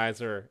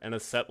colonizer and a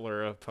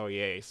settler of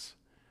Poyais."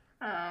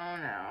 Oh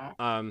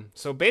no.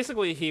 So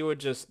basically, he would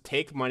just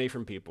take money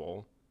from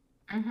people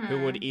who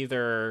would Mm-hmm.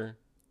 either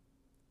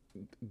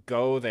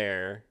go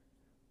there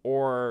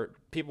or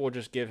people would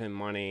just give him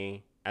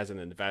money as an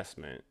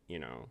investment,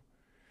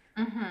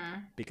 Mm-hmm.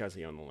 because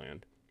he owned the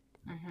land.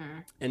 Mm-hmm.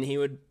 And he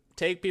would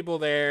take people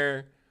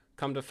there,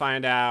 come to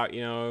find out,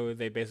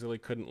 they basically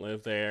couldn't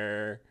live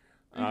there.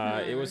 It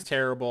Mm-hmm. was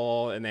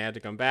terrible, and they had to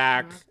come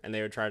back, and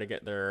they would try to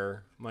get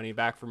their money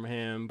back from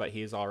him, but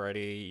he's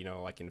already,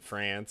 like in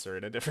France or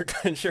in a different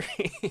country.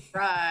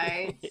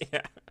 Right.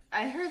 Yeah.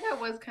 I heard that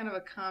was kind of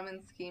a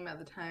common scheme at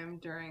the time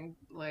during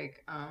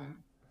like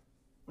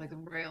the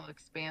rail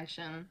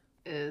expansion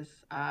is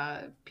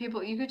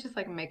people you could just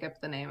like make up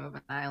the name of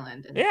an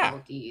island and Yeah.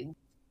 sell deeds.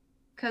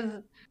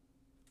 Because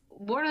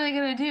what are they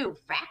gonna do?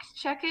 Fact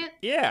check it?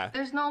 Yeah.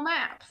 There's no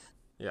maps.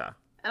 Yeah.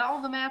 And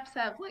all the maps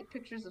have like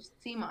pictures of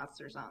sea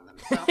monsters on them.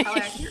 So how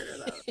accurate are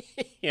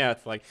those? Yeah,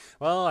 it's like,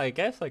 well, I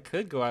guess I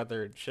could go out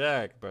there and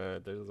check,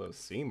 but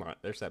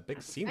there's that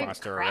big sea Big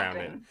monster around it.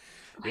 Kraken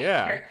right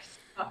Yeah. there.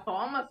 So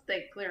I'm gonna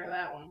stay clear of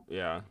that one.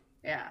 Yeah.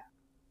 Yeah.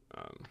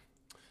 Um,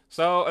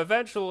 so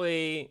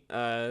eventually,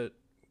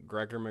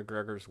 Gregor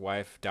McGregor's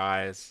wife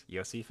dies.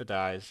 Josefa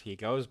dies. He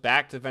goes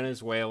back to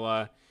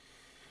Venezuela,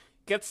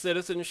 gets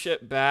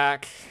citizenship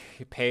back.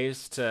 He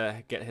pays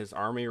to get his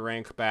army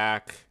rank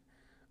back.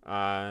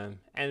 And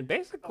Oh,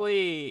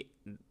 basically,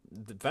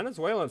 the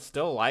Venezuelans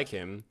still like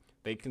him.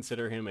 They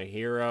consider him a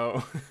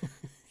hero.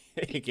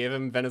 They give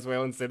him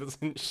Venezuelan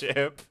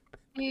citizenship.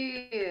 he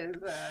is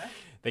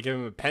They give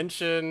him a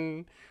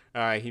pension.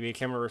 He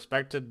became a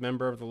respected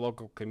member of the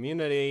local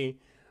community.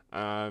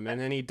 And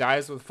then he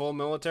dies with full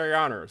military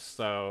honors.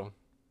 So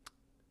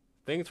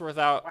things worked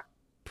out wow,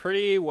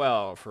 pretty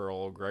well for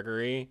old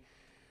Gregory.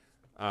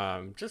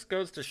 Just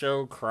goes to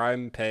show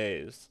crime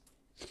pays.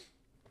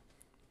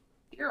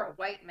 you're a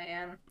white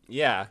man.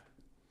 Yeah.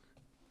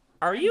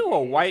 Are Crime you a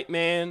pays. white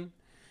man?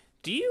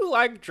 Do you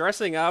like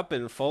dressing up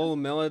in full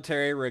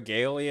military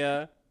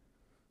regalia?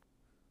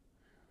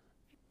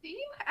 Do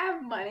you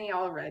have money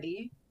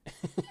already?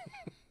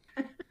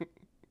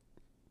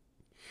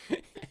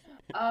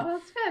 Oh,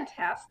 that's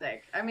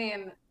fantastic. I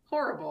mean,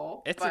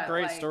 horrible, It's a but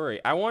great like,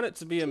 story. I want it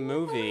to be a people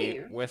movie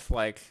believe. with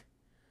like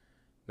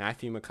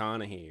Matthew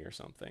McConaughey or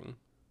something.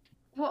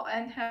 Well,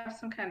 and have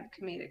some kind of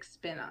comedic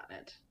spin on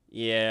it to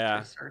a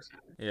Yeah. certain.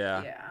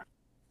 Yeah. Yeah,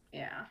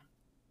 yeah,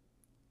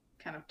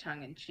 kind of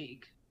tongue in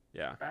cheek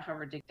Yeah. about how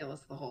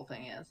ridiculous the whole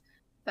thing is.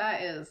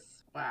 That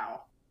is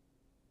wow.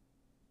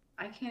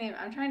 I can't even.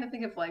 I'm trying to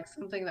think of like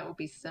something that would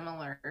be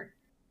similar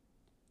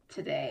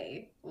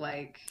today,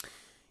 like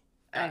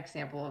Uh, an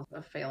example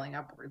of failing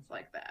upwards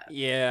like that.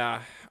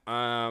 yeah.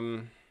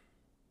 Um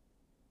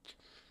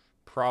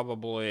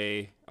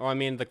Probably. Well, I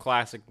mean, the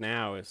classic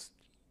now is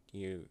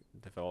you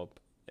develop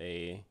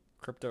a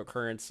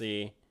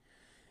cryptocurrency,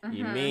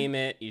 you Mm-hmm. meme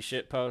it, you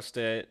shitpost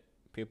it,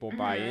 people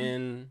buy Mm-hmm.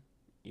 in,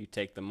 you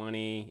take the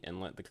money and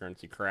let the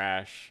currency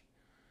crash.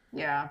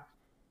 Yeah.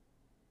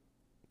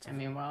 It's I a,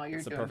 mean, well,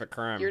 it's a perfect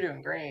crime. you're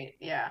doing great.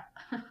 Yeah.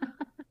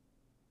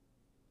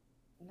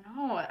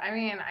 No, I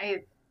mean,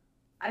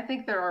 I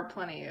think there are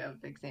plenty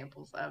of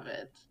examples of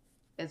it.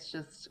 It's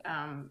just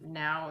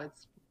now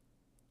it's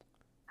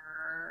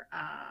more,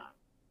 I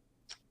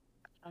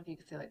don't know if you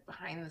could say like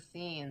behind the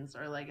scenes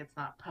or like it's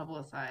not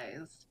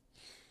publicized.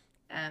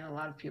 And a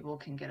lot of people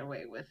can get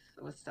away with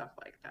stuff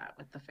like that,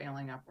 with the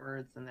failing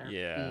upwards, and there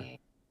Yeah. being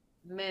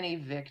many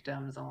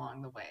victims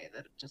along the way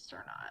that just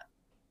are not.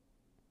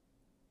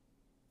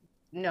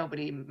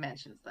 Nobody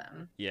mentions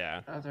them.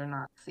 Yeah. Those are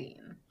not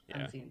seen, Yeah.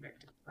 unseen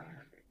victims,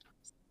 unheard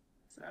victims.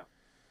 So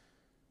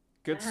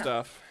Good that's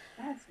stuff.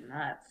 that's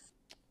nuts.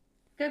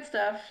 Good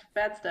stuff,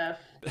 bad stuff.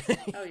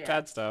 Oh yeah,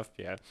 Bad stuff.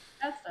 Yeah.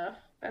 bad stuff,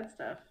 bad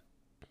stuff.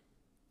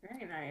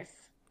 Very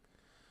nice.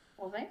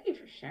 Well, thank you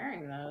for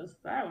sharing those.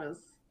 That was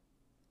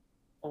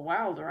a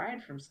wild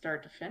ride from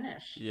start to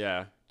finish.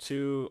 Yeah.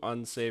 Two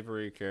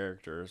unsavory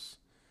characters.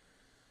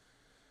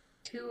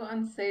 Two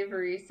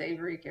unsavory,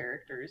 savory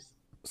characters.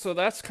 So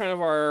that's kind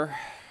of our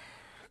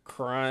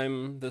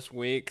crime this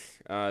week.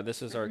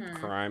 This is our Hmm.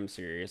 crime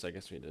series. I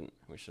guess we didn't.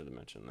 We should have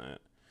mentioned that.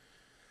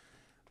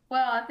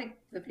 Well, I think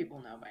the people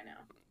know by now.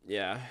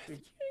 Yeah. We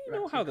You brought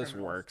know two how this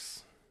criminals.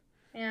 works.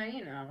 Yeah,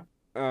 you know.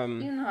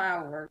 Um. You know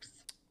how it works.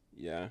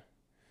 Yeah.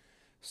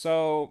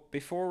 So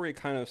before we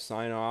kind of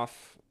sign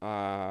off,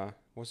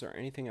 was there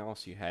anything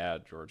else you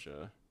had,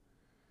 Georgia?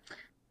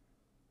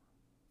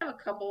 I have a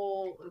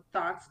couple of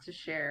thoughts to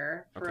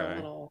share for a Okay.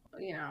 little,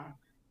 a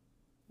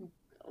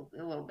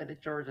little bit of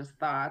George's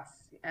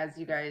thoughts. As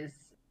you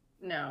guys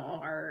know,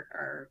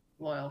 our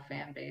loyal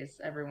fan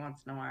base, every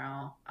once in a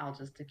while, I'll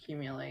just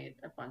accumulate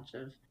a bunch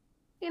of,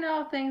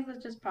 things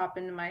that just pop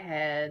into my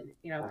head.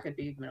 It could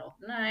be middle of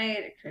the night,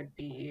 it could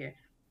be,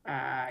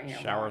 while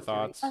Shower I'm doing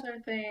thoughts. other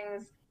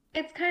things.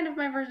 It's kind of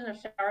my version of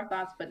shower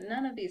thoughts, but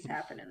none of these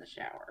happen in the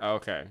shower.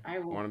 Okay. I I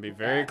will want to be make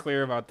very that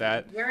clear about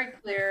that. very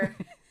clear.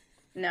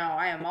 No,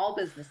 I am all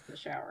business in the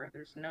shower.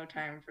 There's no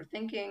time for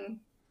thinking.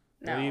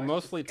 Well, you No,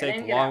 it's just mostly get take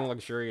in, get long, out.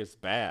 luxurious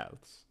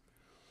baths.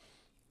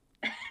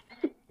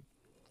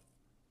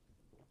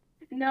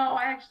 No,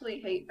 I actually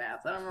hate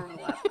baths. I don't remember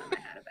the last time I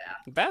had a bath.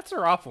 Baths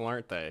are awful,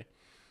 aren't they?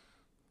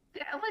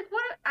 Yeah, like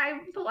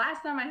what the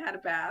last time I had a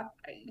bath,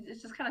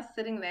 it's just kind of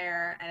sitting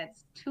there and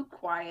it's too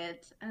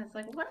quiet and it's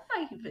like, what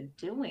am I even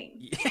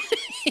doing?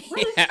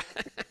 What Yeah.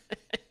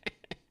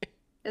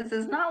 is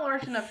this not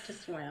large enough to You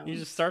swim?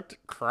 just start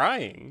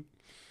crying.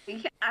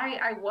 Yeah,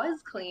 I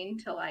was clean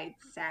till I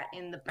sat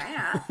in the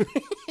bath.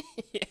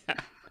 Yeah.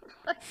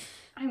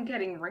 I'm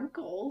getting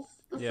wrinkles.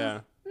 This is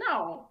Yeah.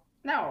 no,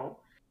 no.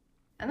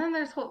 And then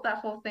there's that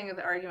whole thing of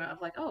the argument of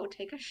like, oh,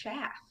 take a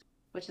shaft,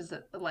 which is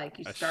like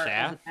you A start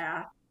as a shaft?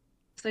 bath.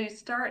 So you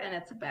start and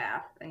it's a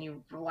bath and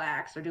you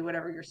relax or do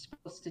whatever you're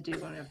supposed to do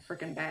in a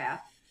freaking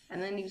bath.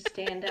 And then you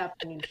stand up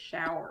and you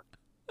shower,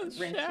 A rinse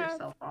shaft?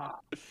 yourself off.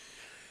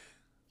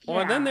 Well,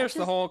 and then Yeah, there's the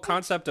just whole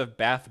concept of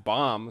bath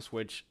bombs,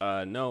 which,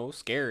 no,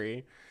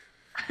 scary.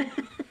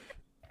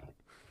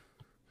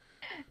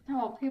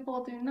 no,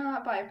 people do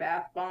not buy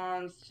bath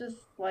bombs. Just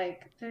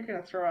like they're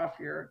gonna throw off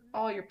your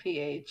all your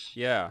pH.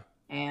 Yeah.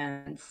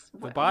 And The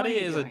what are body you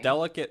is a doing?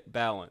 delicate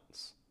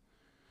balance.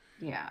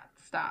 Yeah,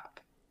 stop.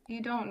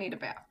 You don't need a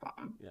bath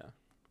bomb. Yeah.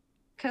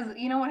 Because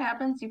you know what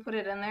happens? You put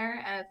it in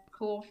there and it's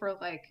cool for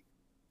like,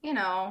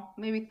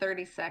 maybe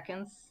 30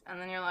 seconds. And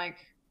then you're like,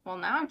 well,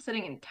 now I'm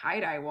sitting in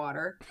tie-dye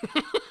water.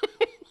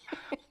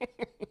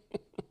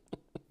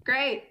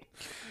 Great.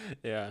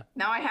 Yeah.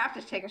 Now I have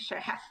to take a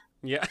shower,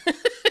 Yeah.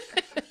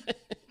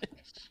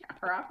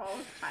 shower off all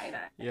this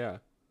tie-dye. Yeah.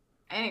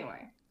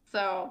 Anyway,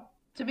 so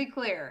to be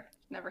clear,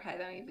 never had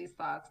any of these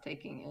thoughts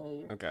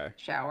taking a Okay.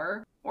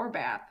 shower or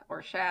bath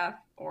or shath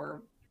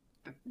or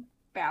b-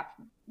 bath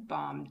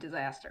bomb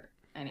disaster.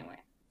 Anyway,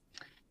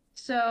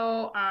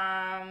 so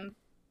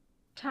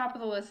top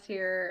of the list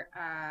here,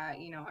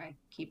 I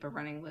keep a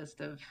running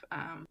list of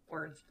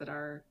words that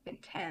are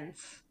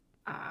intense.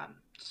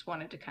 Just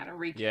wanted to kind of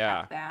recap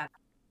Yeah. that.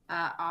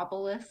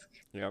 Obelisk,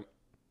 Yep.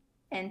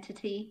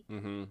 entity,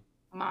 Mm-hmm.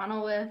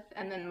 monolith,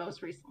 and then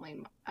most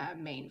recently,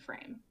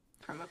 mainframe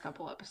from a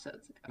couple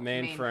episodes ago.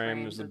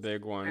 Mainframe is Mainframes a is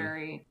big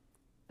one.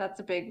 that's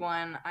a big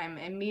one.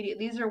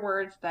 These are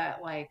words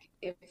that, like,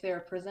 if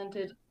they're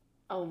presented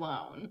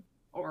alone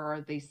or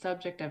are the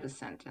subject of a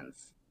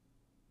sentence,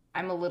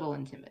 I'm a little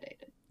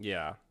intimidated.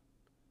 Yeah.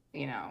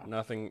 You know,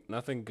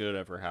 Nothing good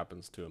ever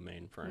happens to a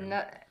mainframe.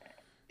 no,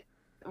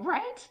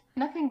 right?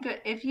 Nothing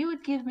good. If you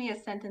would give me a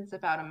sentence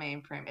about a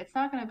mainframe, it's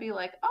not going to be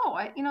like, oh,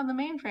 the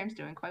mainframe's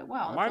doing quite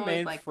well. It's My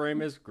always like,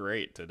 mainframe is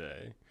great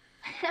today.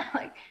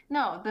 like,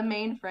 no, the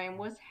mainframe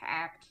was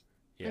hacked.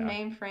 The Yeah.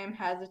 mainframe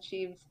has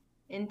achieved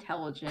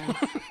intelligence.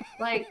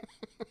 Like,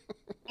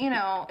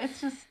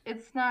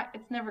 it's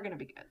never going to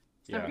be good.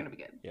 It's never Yeah. going to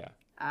be good. Yeah.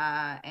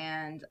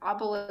 And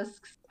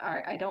obelisks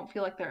I don't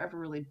feel like they're ever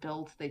really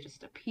built. They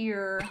just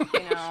appear.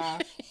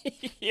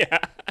 Yeah.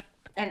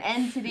 An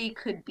entity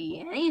could be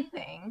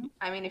anything.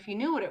 I mean, if you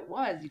knew what it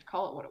was, you'd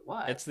call it what it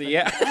was. It's the But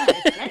yeah. you don't.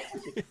 It's an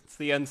entity. It's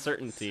the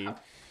uncertainty So,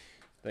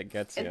 that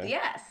gets you.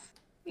 yes.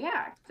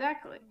 Yeah,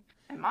 exactly.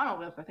 And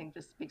monolith, I think,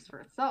 just speaks for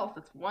itself.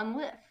 It's one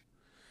lith.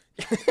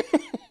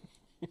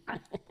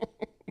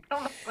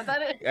 don't know what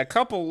that is. A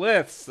couple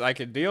liths I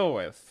could deal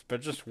with,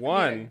 but just I mean, a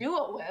one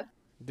dual with, uh,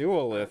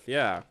 duolith,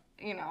 yeah.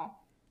 you know,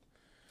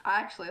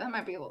 actually, that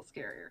might be a little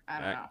scarier. I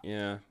don't know.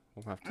 Yeah,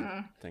 we'll have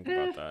to think Eh.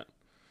 about that.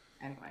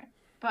 Anyway,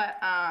 but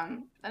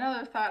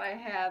another thought I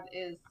have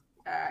is,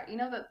 you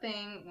know that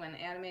thing when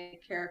animated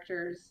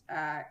characters,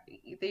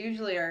 they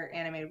usually are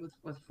animated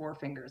with four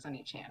fingers on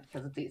each hand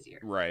because it's easier,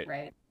 Right.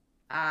 right?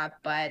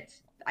 But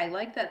I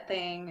like that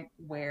thing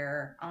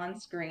where on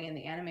screen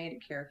the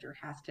animated character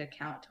has to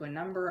count to a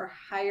number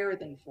higher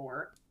than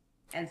four,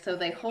 and so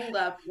they hold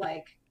up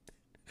like,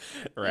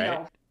 you Right.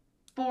 know,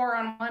 four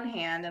on one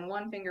hand and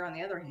one finger on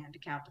the other hand to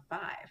count to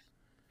five,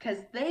 because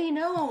they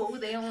know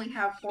they only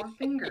have four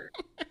fingers.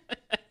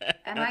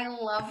 And I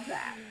love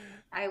that.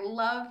 I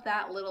love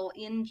that little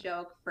in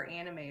joke for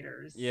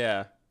animators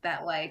Yeah.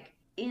 that like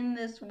in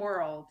this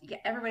world, yeah,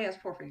 everybody has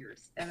four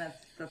fingers, and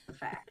that's the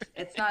fact.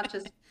 It's not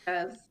just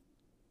because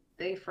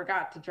they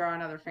forgot to draw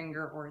another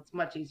finger or it's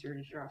much easier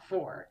to draw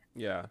four.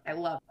 Yeah. I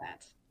love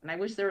that. And I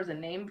wish there was a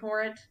name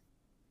for it,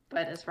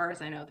 but as far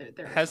as I know, there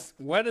isn't. Has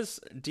what is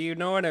do you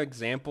know an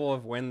example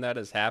of when that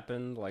has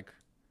happened? Like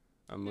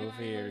a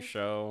movie or Mm,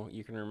 show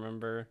you can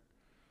remember?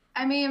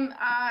 I mean,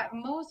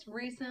 most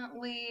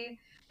recently,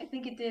 I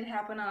think it did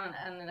happen on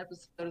an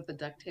episode of the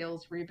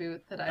DuckTales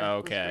reboot that I was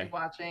Okay.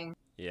 rewatching.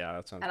 Yeah,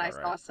 that sounds And I about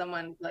right. saw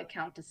someone like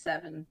count to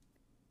seven,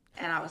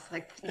 and I was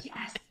like,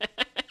 yes,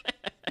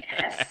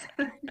 yes.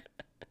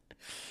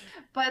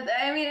 But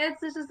I mean, it's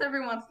just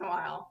every once in a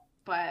while.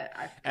 But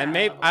I And kind of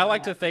maybe love it I when it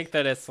like to happens. think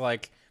that it's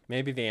like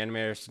maybe the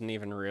animators didn't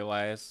even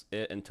realize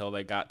it until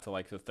they got to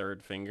like the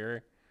third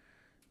finger.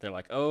 They're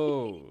like,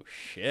 "Oh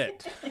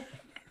shit."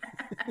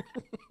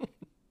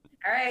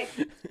 All right,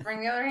 bring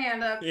the other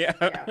hand up. Yeah.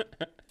 Yeah.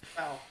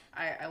 So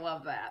I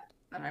love that,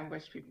 and I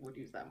wish people would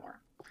use that more.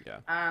 Yeah.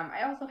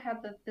 I also had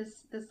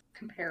this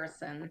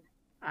comparison.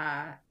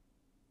 Uh,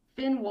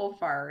 Finn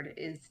Wolfhard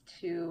is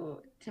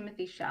to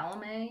Timothy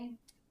Chalamet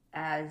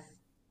as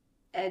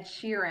Ed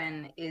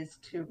Sheeran is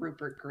to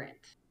Rupert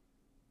Grint.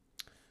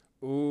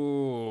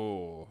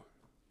 Ooh.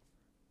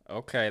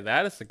 Okay,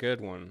 that is a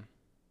good one.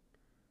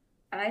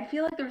 And I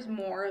feel like there's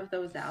more of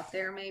those out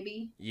there,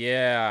 maybe,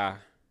 Yeah,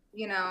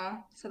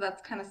 so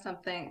that's kind of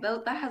something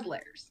that has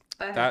layers.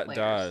 That has that layers.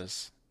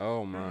 does.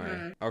 Oh my.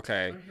 Mm-hmm.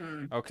 Okay.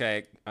 Mm-hmm.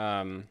 Okay.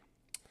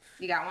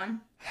 You got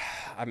one?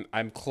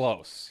 I'm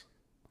close.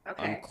 I'm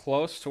Okay.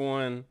 close to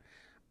one.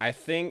 I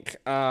think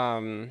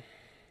Because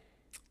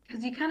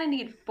you kind of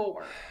need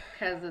four,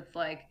 because it's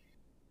like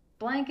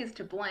blank is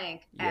to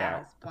blank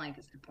yeah. as blank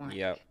is to Yep. blank.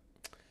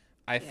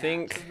 I Yeah, to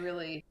think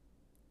really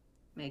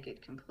make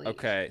it complete.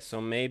 okay,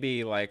 so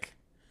maybe like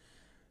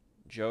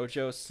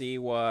Jojo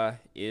Siwa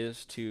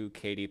is to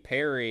Katy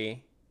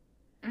Perry.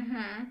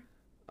 Mm-hmm.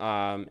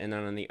 And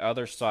then on the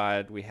other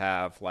side we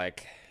have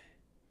like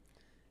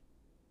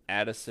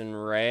Addison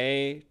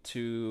Rae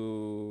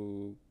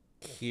to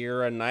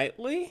Keira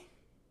Knightley.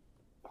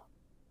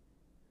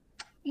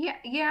 Yeah,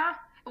 yeah.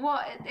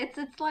 Well,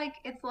 it's like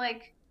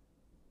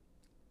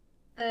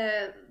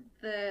the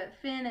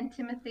Finn and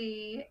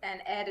Timothy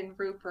and Ed and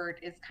Rupert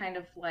is kind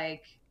of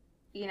like,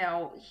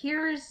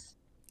 here's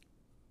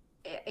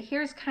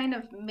kind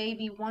of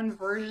maybe one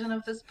version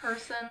of this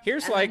person,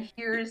 Here's and then like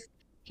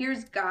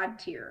here's God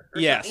tier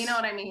or something. You know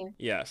yes. what I mean?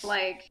 Yes.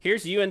 Like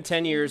Here's you in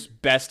 10 years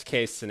best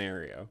case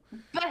scenario.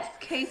 best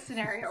case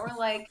scenario, or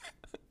like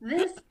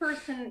this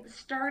person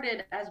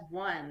started as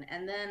one,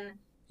 and then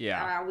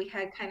Yeah. we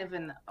had kind of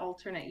an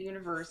alternate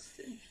universe,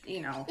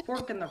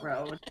 fork in the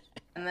road.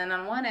 And then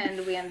on one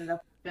end, we ended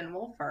up with Ben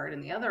Wolfhard,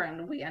 and the other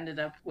end, we ended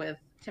up with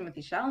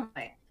Timothy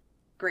Chalamet.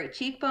 Great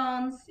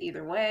cheekbones,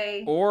 either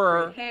way. Great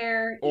Or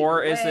hair,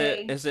 or either is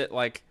it way. is it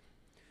like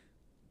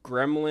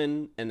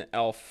Gremlin and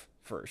Elf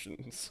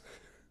versions?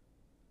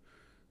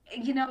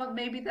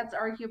 Maybe that's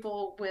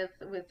arguable with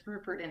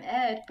Rupert and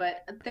Ed,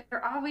 but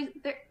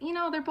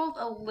they're both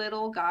a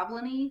little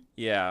goblin-y,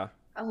 Yeah.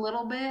 a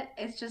little bit.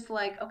 It's just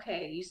like,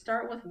 okay, you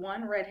start with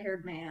one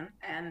red-haired man,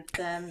 and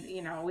then,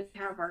 we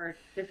have our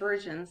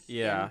diversions in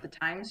Yeah. the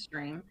time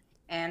stream,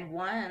 and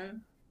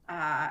one,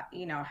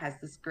 has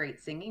this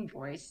great singing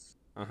voice.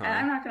 And Uh-huh.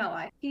 I'm not gonna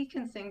lie, he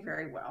can sing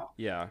very well.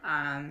 Yeah.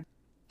 Um,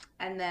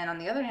 and then on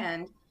the other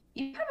hand,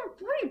 you have a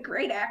pretty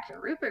great actor.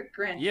 Rupert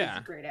Grint is a Yeah.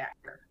 great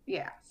actor.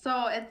 Yeah.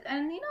 So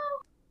and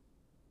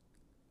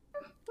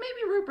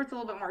maybe Rupert's a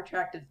little bit more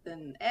attractive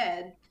than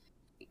Ed.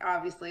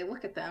 Obviously,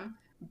 look at them,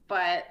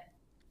 but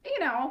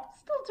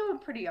still doing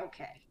pretty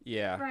okay,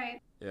 Yeah.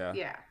 right? Yeah.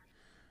 Yeah.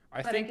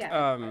 I But think again,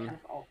 kind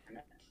of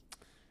alternate.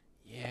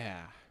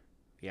 yeah.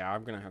 Yeah,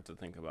 I'm going to have to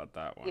think about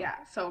that one. Yeah.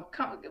 So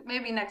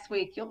maybe next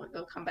week you'll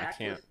come I back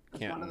with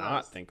can't one of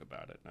not those. think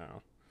about it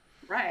now.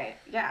 Right.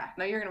 Yeah.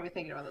 No, you're gonna be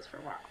thinking about this for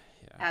a while,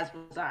 Yeah. as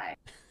was I.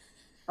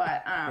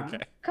 But Okay.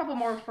 a couple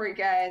more for you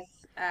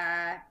guys.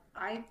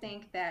 I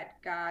think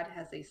that God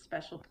has a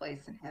special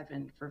place in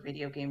heaven for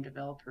video game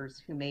developers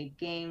who made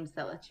games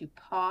that let you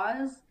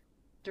pause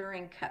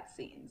during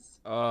cutscenes.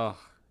 Oh,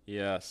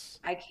 yes.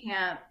 I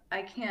can't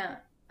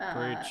uh,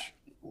 Preach.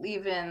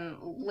 even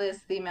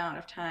list the amount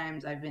of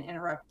times I've been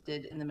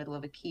interrupted in the middle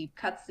of a key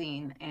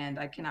cutscene and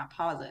I cannot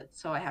pause it.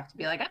 So I have to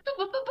be like, "Up, up,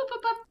 up, up,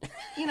 up, up,"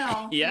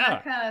 Yeah.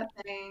 that kind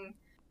of thing.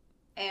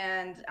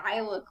 And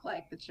I look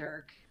like the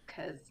jerk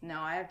because no,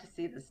 I have to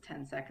see this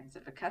 10 seconds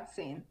of a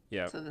cutscene.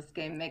 Yep. So this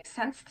game makes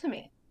sense to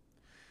me.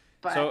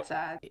 So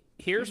But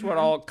here's what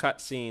mhm. all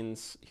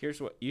cutscenes. Here's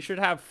what you should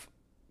have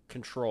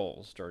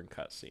controls during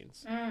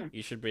cutscenes. Mm,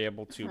 You should be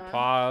able to mhm,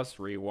 pause,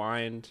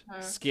 rewind,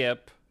 mhm.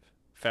 skip,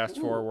 fast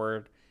Ooh,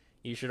 forward.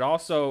 You should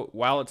also,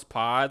 while it's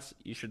paused,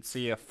 you should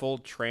see a full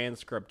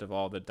transcript of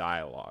all the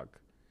dialogue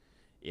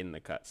in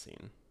the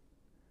cutscene.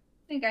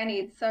 I think I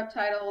need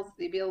subtitles,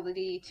 the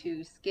ability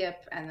to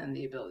skip, and then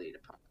the ability to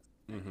pause.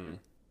 Mm-hmm. And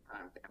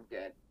I'm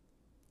good.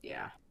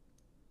 Yeah.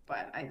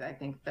 But I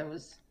think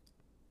those,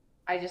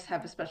 I just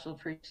have a special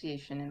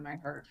appreciation in my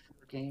heart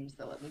for games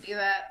that let me do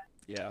that.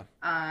 Yeah.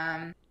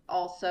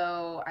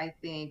 Also, I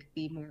think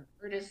the more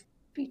artists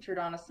featured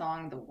on a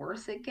song, the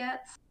worse it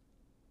gets.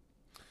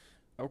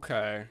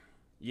 Okay.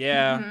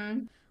 Yeah. Hmm.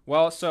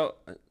 Well, so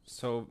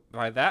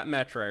by that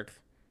metric,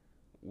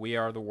 "We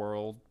Are the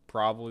World"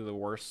 probably the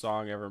worst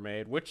song ever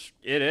made, which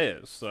it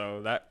is.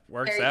 So that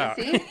works There you out.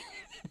 see?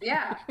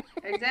 Yeah,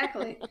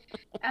 exactly.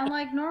 And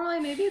like normally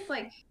maybe it's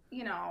like,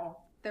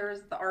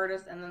 there's the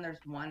artist and then there's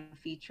one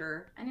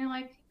feature and you're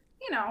like,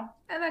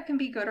 and that can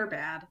be good or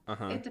bad.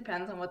 Uh-huh. It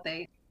depends on what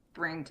they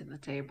bring to the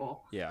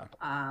table. Yeah.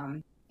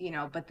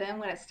 But then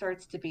when it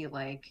starts to be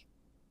like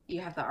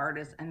you have the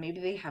artist and maybe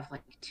they have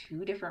like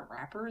two different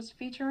rappers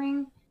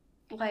featuring,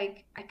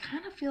 like I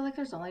kind of feel like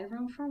there's only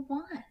room for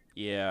one.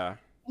 Yeah.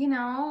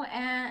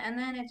 And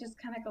then it just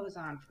kind of goes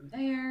on from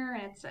there.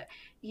 And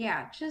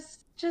yeah,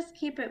 just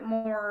keep it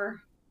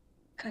more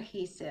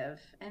cohesive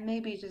and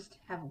maybe just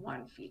have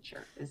one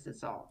feature. This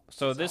is all.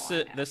 So Is all I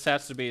have. this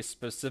has to be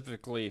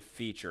specifically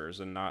features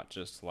and not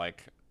just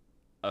like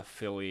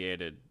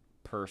affiliated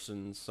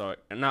persons. So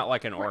not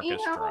like an Well,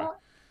 orchestra.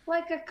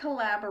 like a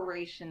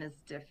collaboration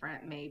is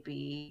different,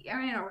 maybe. I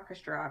mean,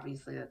 orchestra,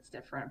 obviously, that's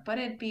different, but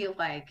it'd be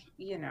like,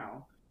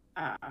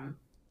 um,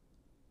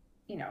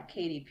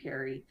 Katy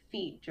Perry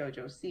feat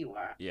JoJo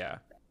Siwa. Yeah.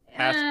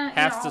 Has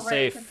to All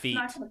say right, because it's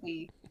not feet. going to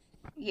be.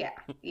 Yeah,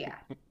 yeah,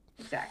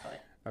 exactly.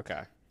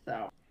 Okay.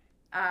 So,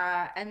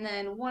 and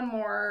then one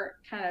more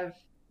kind of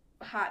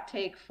hot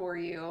take for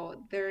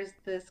you. There's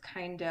this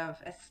kind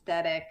of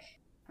aesthetic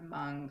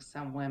among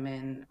some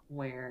women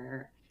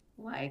where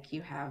like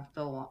you have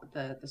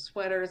the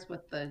sweaters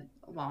with the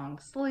long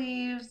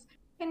sleeves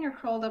and you're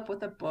curled up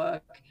with a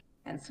book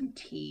and some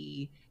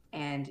tea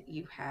and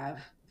you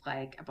have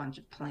like a bunch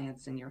of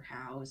plants in your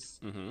house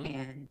Mm-hmm.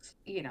 and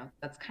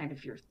that's kind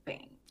of your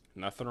thing.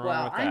 Nothing wrong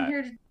Well, with that.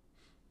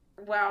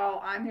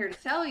 I'm here to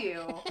tell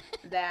you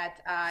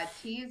that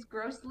tea is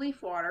gross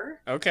leaf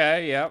water.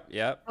 Okay. Yep.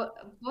 Yep.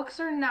 Books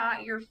are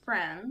not your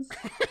friends,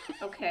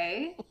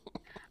 okay?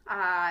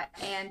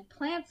 And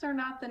plants are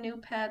not the new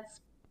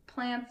pets.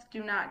 Plants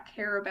do not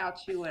care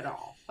about you at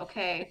all,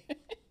 okay?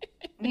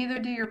 Neither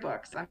do your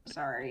books. I'm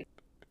sorry.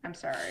 I'm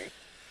sorry.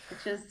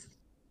 It's just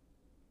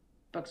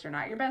books are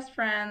not your best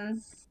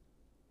friends.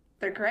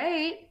 They're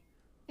great,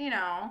 you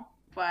know,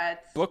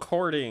 but Book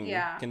hoarding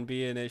yeah, can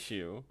be an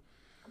issue.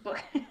 book.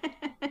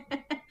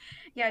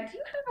 Yeah, do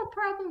you have a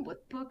problem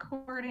with book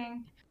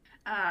hoarding?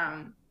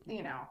 Um,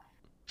 you know,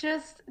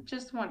 just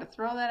want to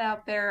throw that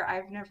out there.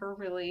 I've never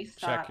really Check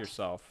sought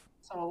yourself.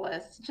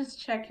 solace.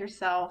 Just check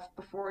yourself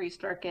before you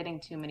start getting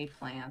too many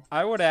plants.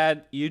 I would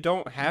add, you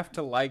don't have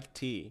to like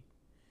tea.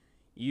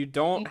 You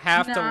don't You do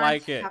have to not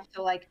like it. have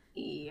to like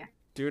tea.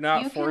 Do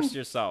not You force can,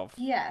 yourself.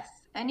 yes,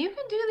 and you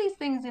can do these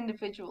things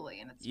individually,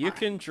 and it's You fine.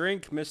 can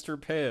drink Mr.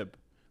 Pibb.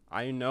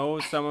 I know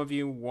some of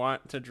you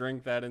want to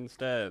drink that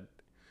instead.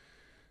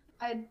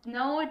 I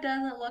know it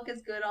doesn't look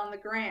as good on the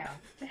gram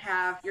to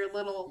have your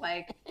little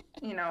like,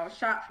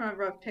 shot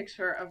from a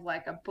picture of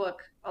like a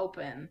book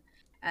open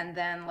and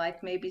then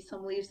like maybe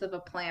some leaves of a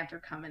plant are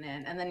coming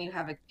in and then you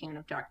have a can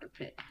of Dr.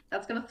 Pitt.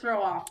 That's going to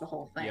throw off the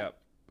whole thing. Yep.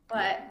 Yep.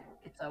 But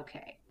it's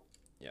okay.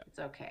 Yep. It's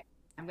okay.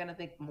 I'm going to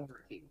think more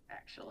of you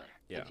actually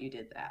Yeah. if you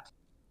did that.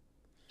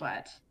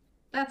 But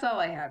that's all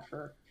I had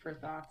for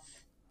thoughts.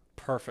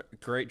 Perfect.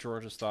 Great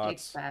George's Take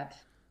thoughts. that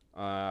as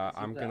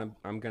you will.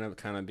 I'm gonna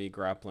kind of be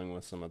grappling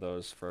with some of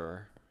those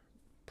for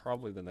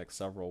probably the next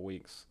several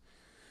weeks.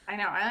 I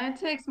know, and it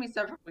takes me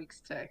several weeks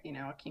to,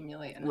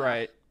 accumulate enough.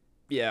 Right.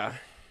 Yeah.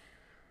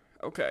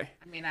 Okay.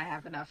 I mean, I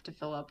have enough to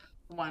fill up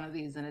one of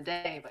these in a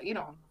day, but you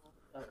don't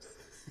know those,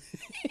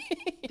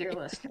 dear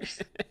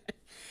listeners.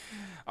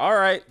 All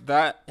right.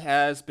 That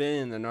has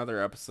been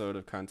another episode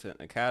of Content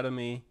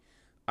Academy.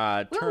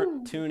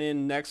 Woo! Tune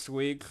in next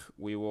week.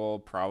 We will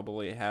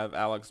probably have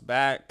Alex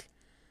back.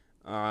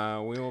 We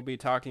will be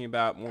talking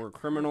about more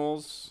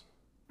criminals.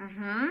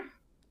 Mm-hmm.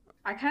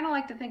 I kind of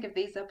like to think of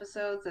these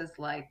episodes as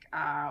like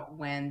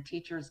when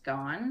teacher's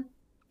gone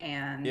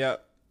and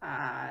Yep.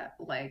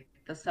 like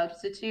the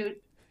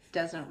substitute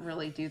doesn't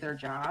really do their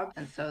job,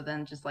 and so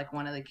then just like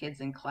one of the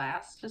kids in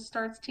class just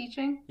starts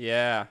teaching.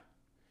 Yeah.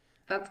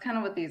 That's kind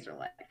of what these are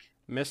like.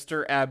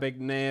 Mr.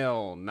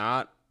 Abagnale,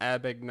 not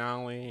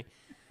Abagnale.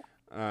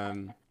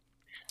 Um,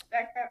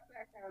 That kind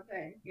of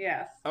thing.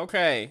 Yes.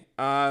 okay.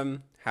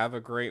 Have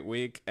a great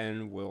week,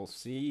 and we'll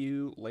see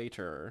you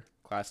later.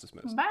 Class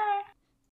dismissed. Bye.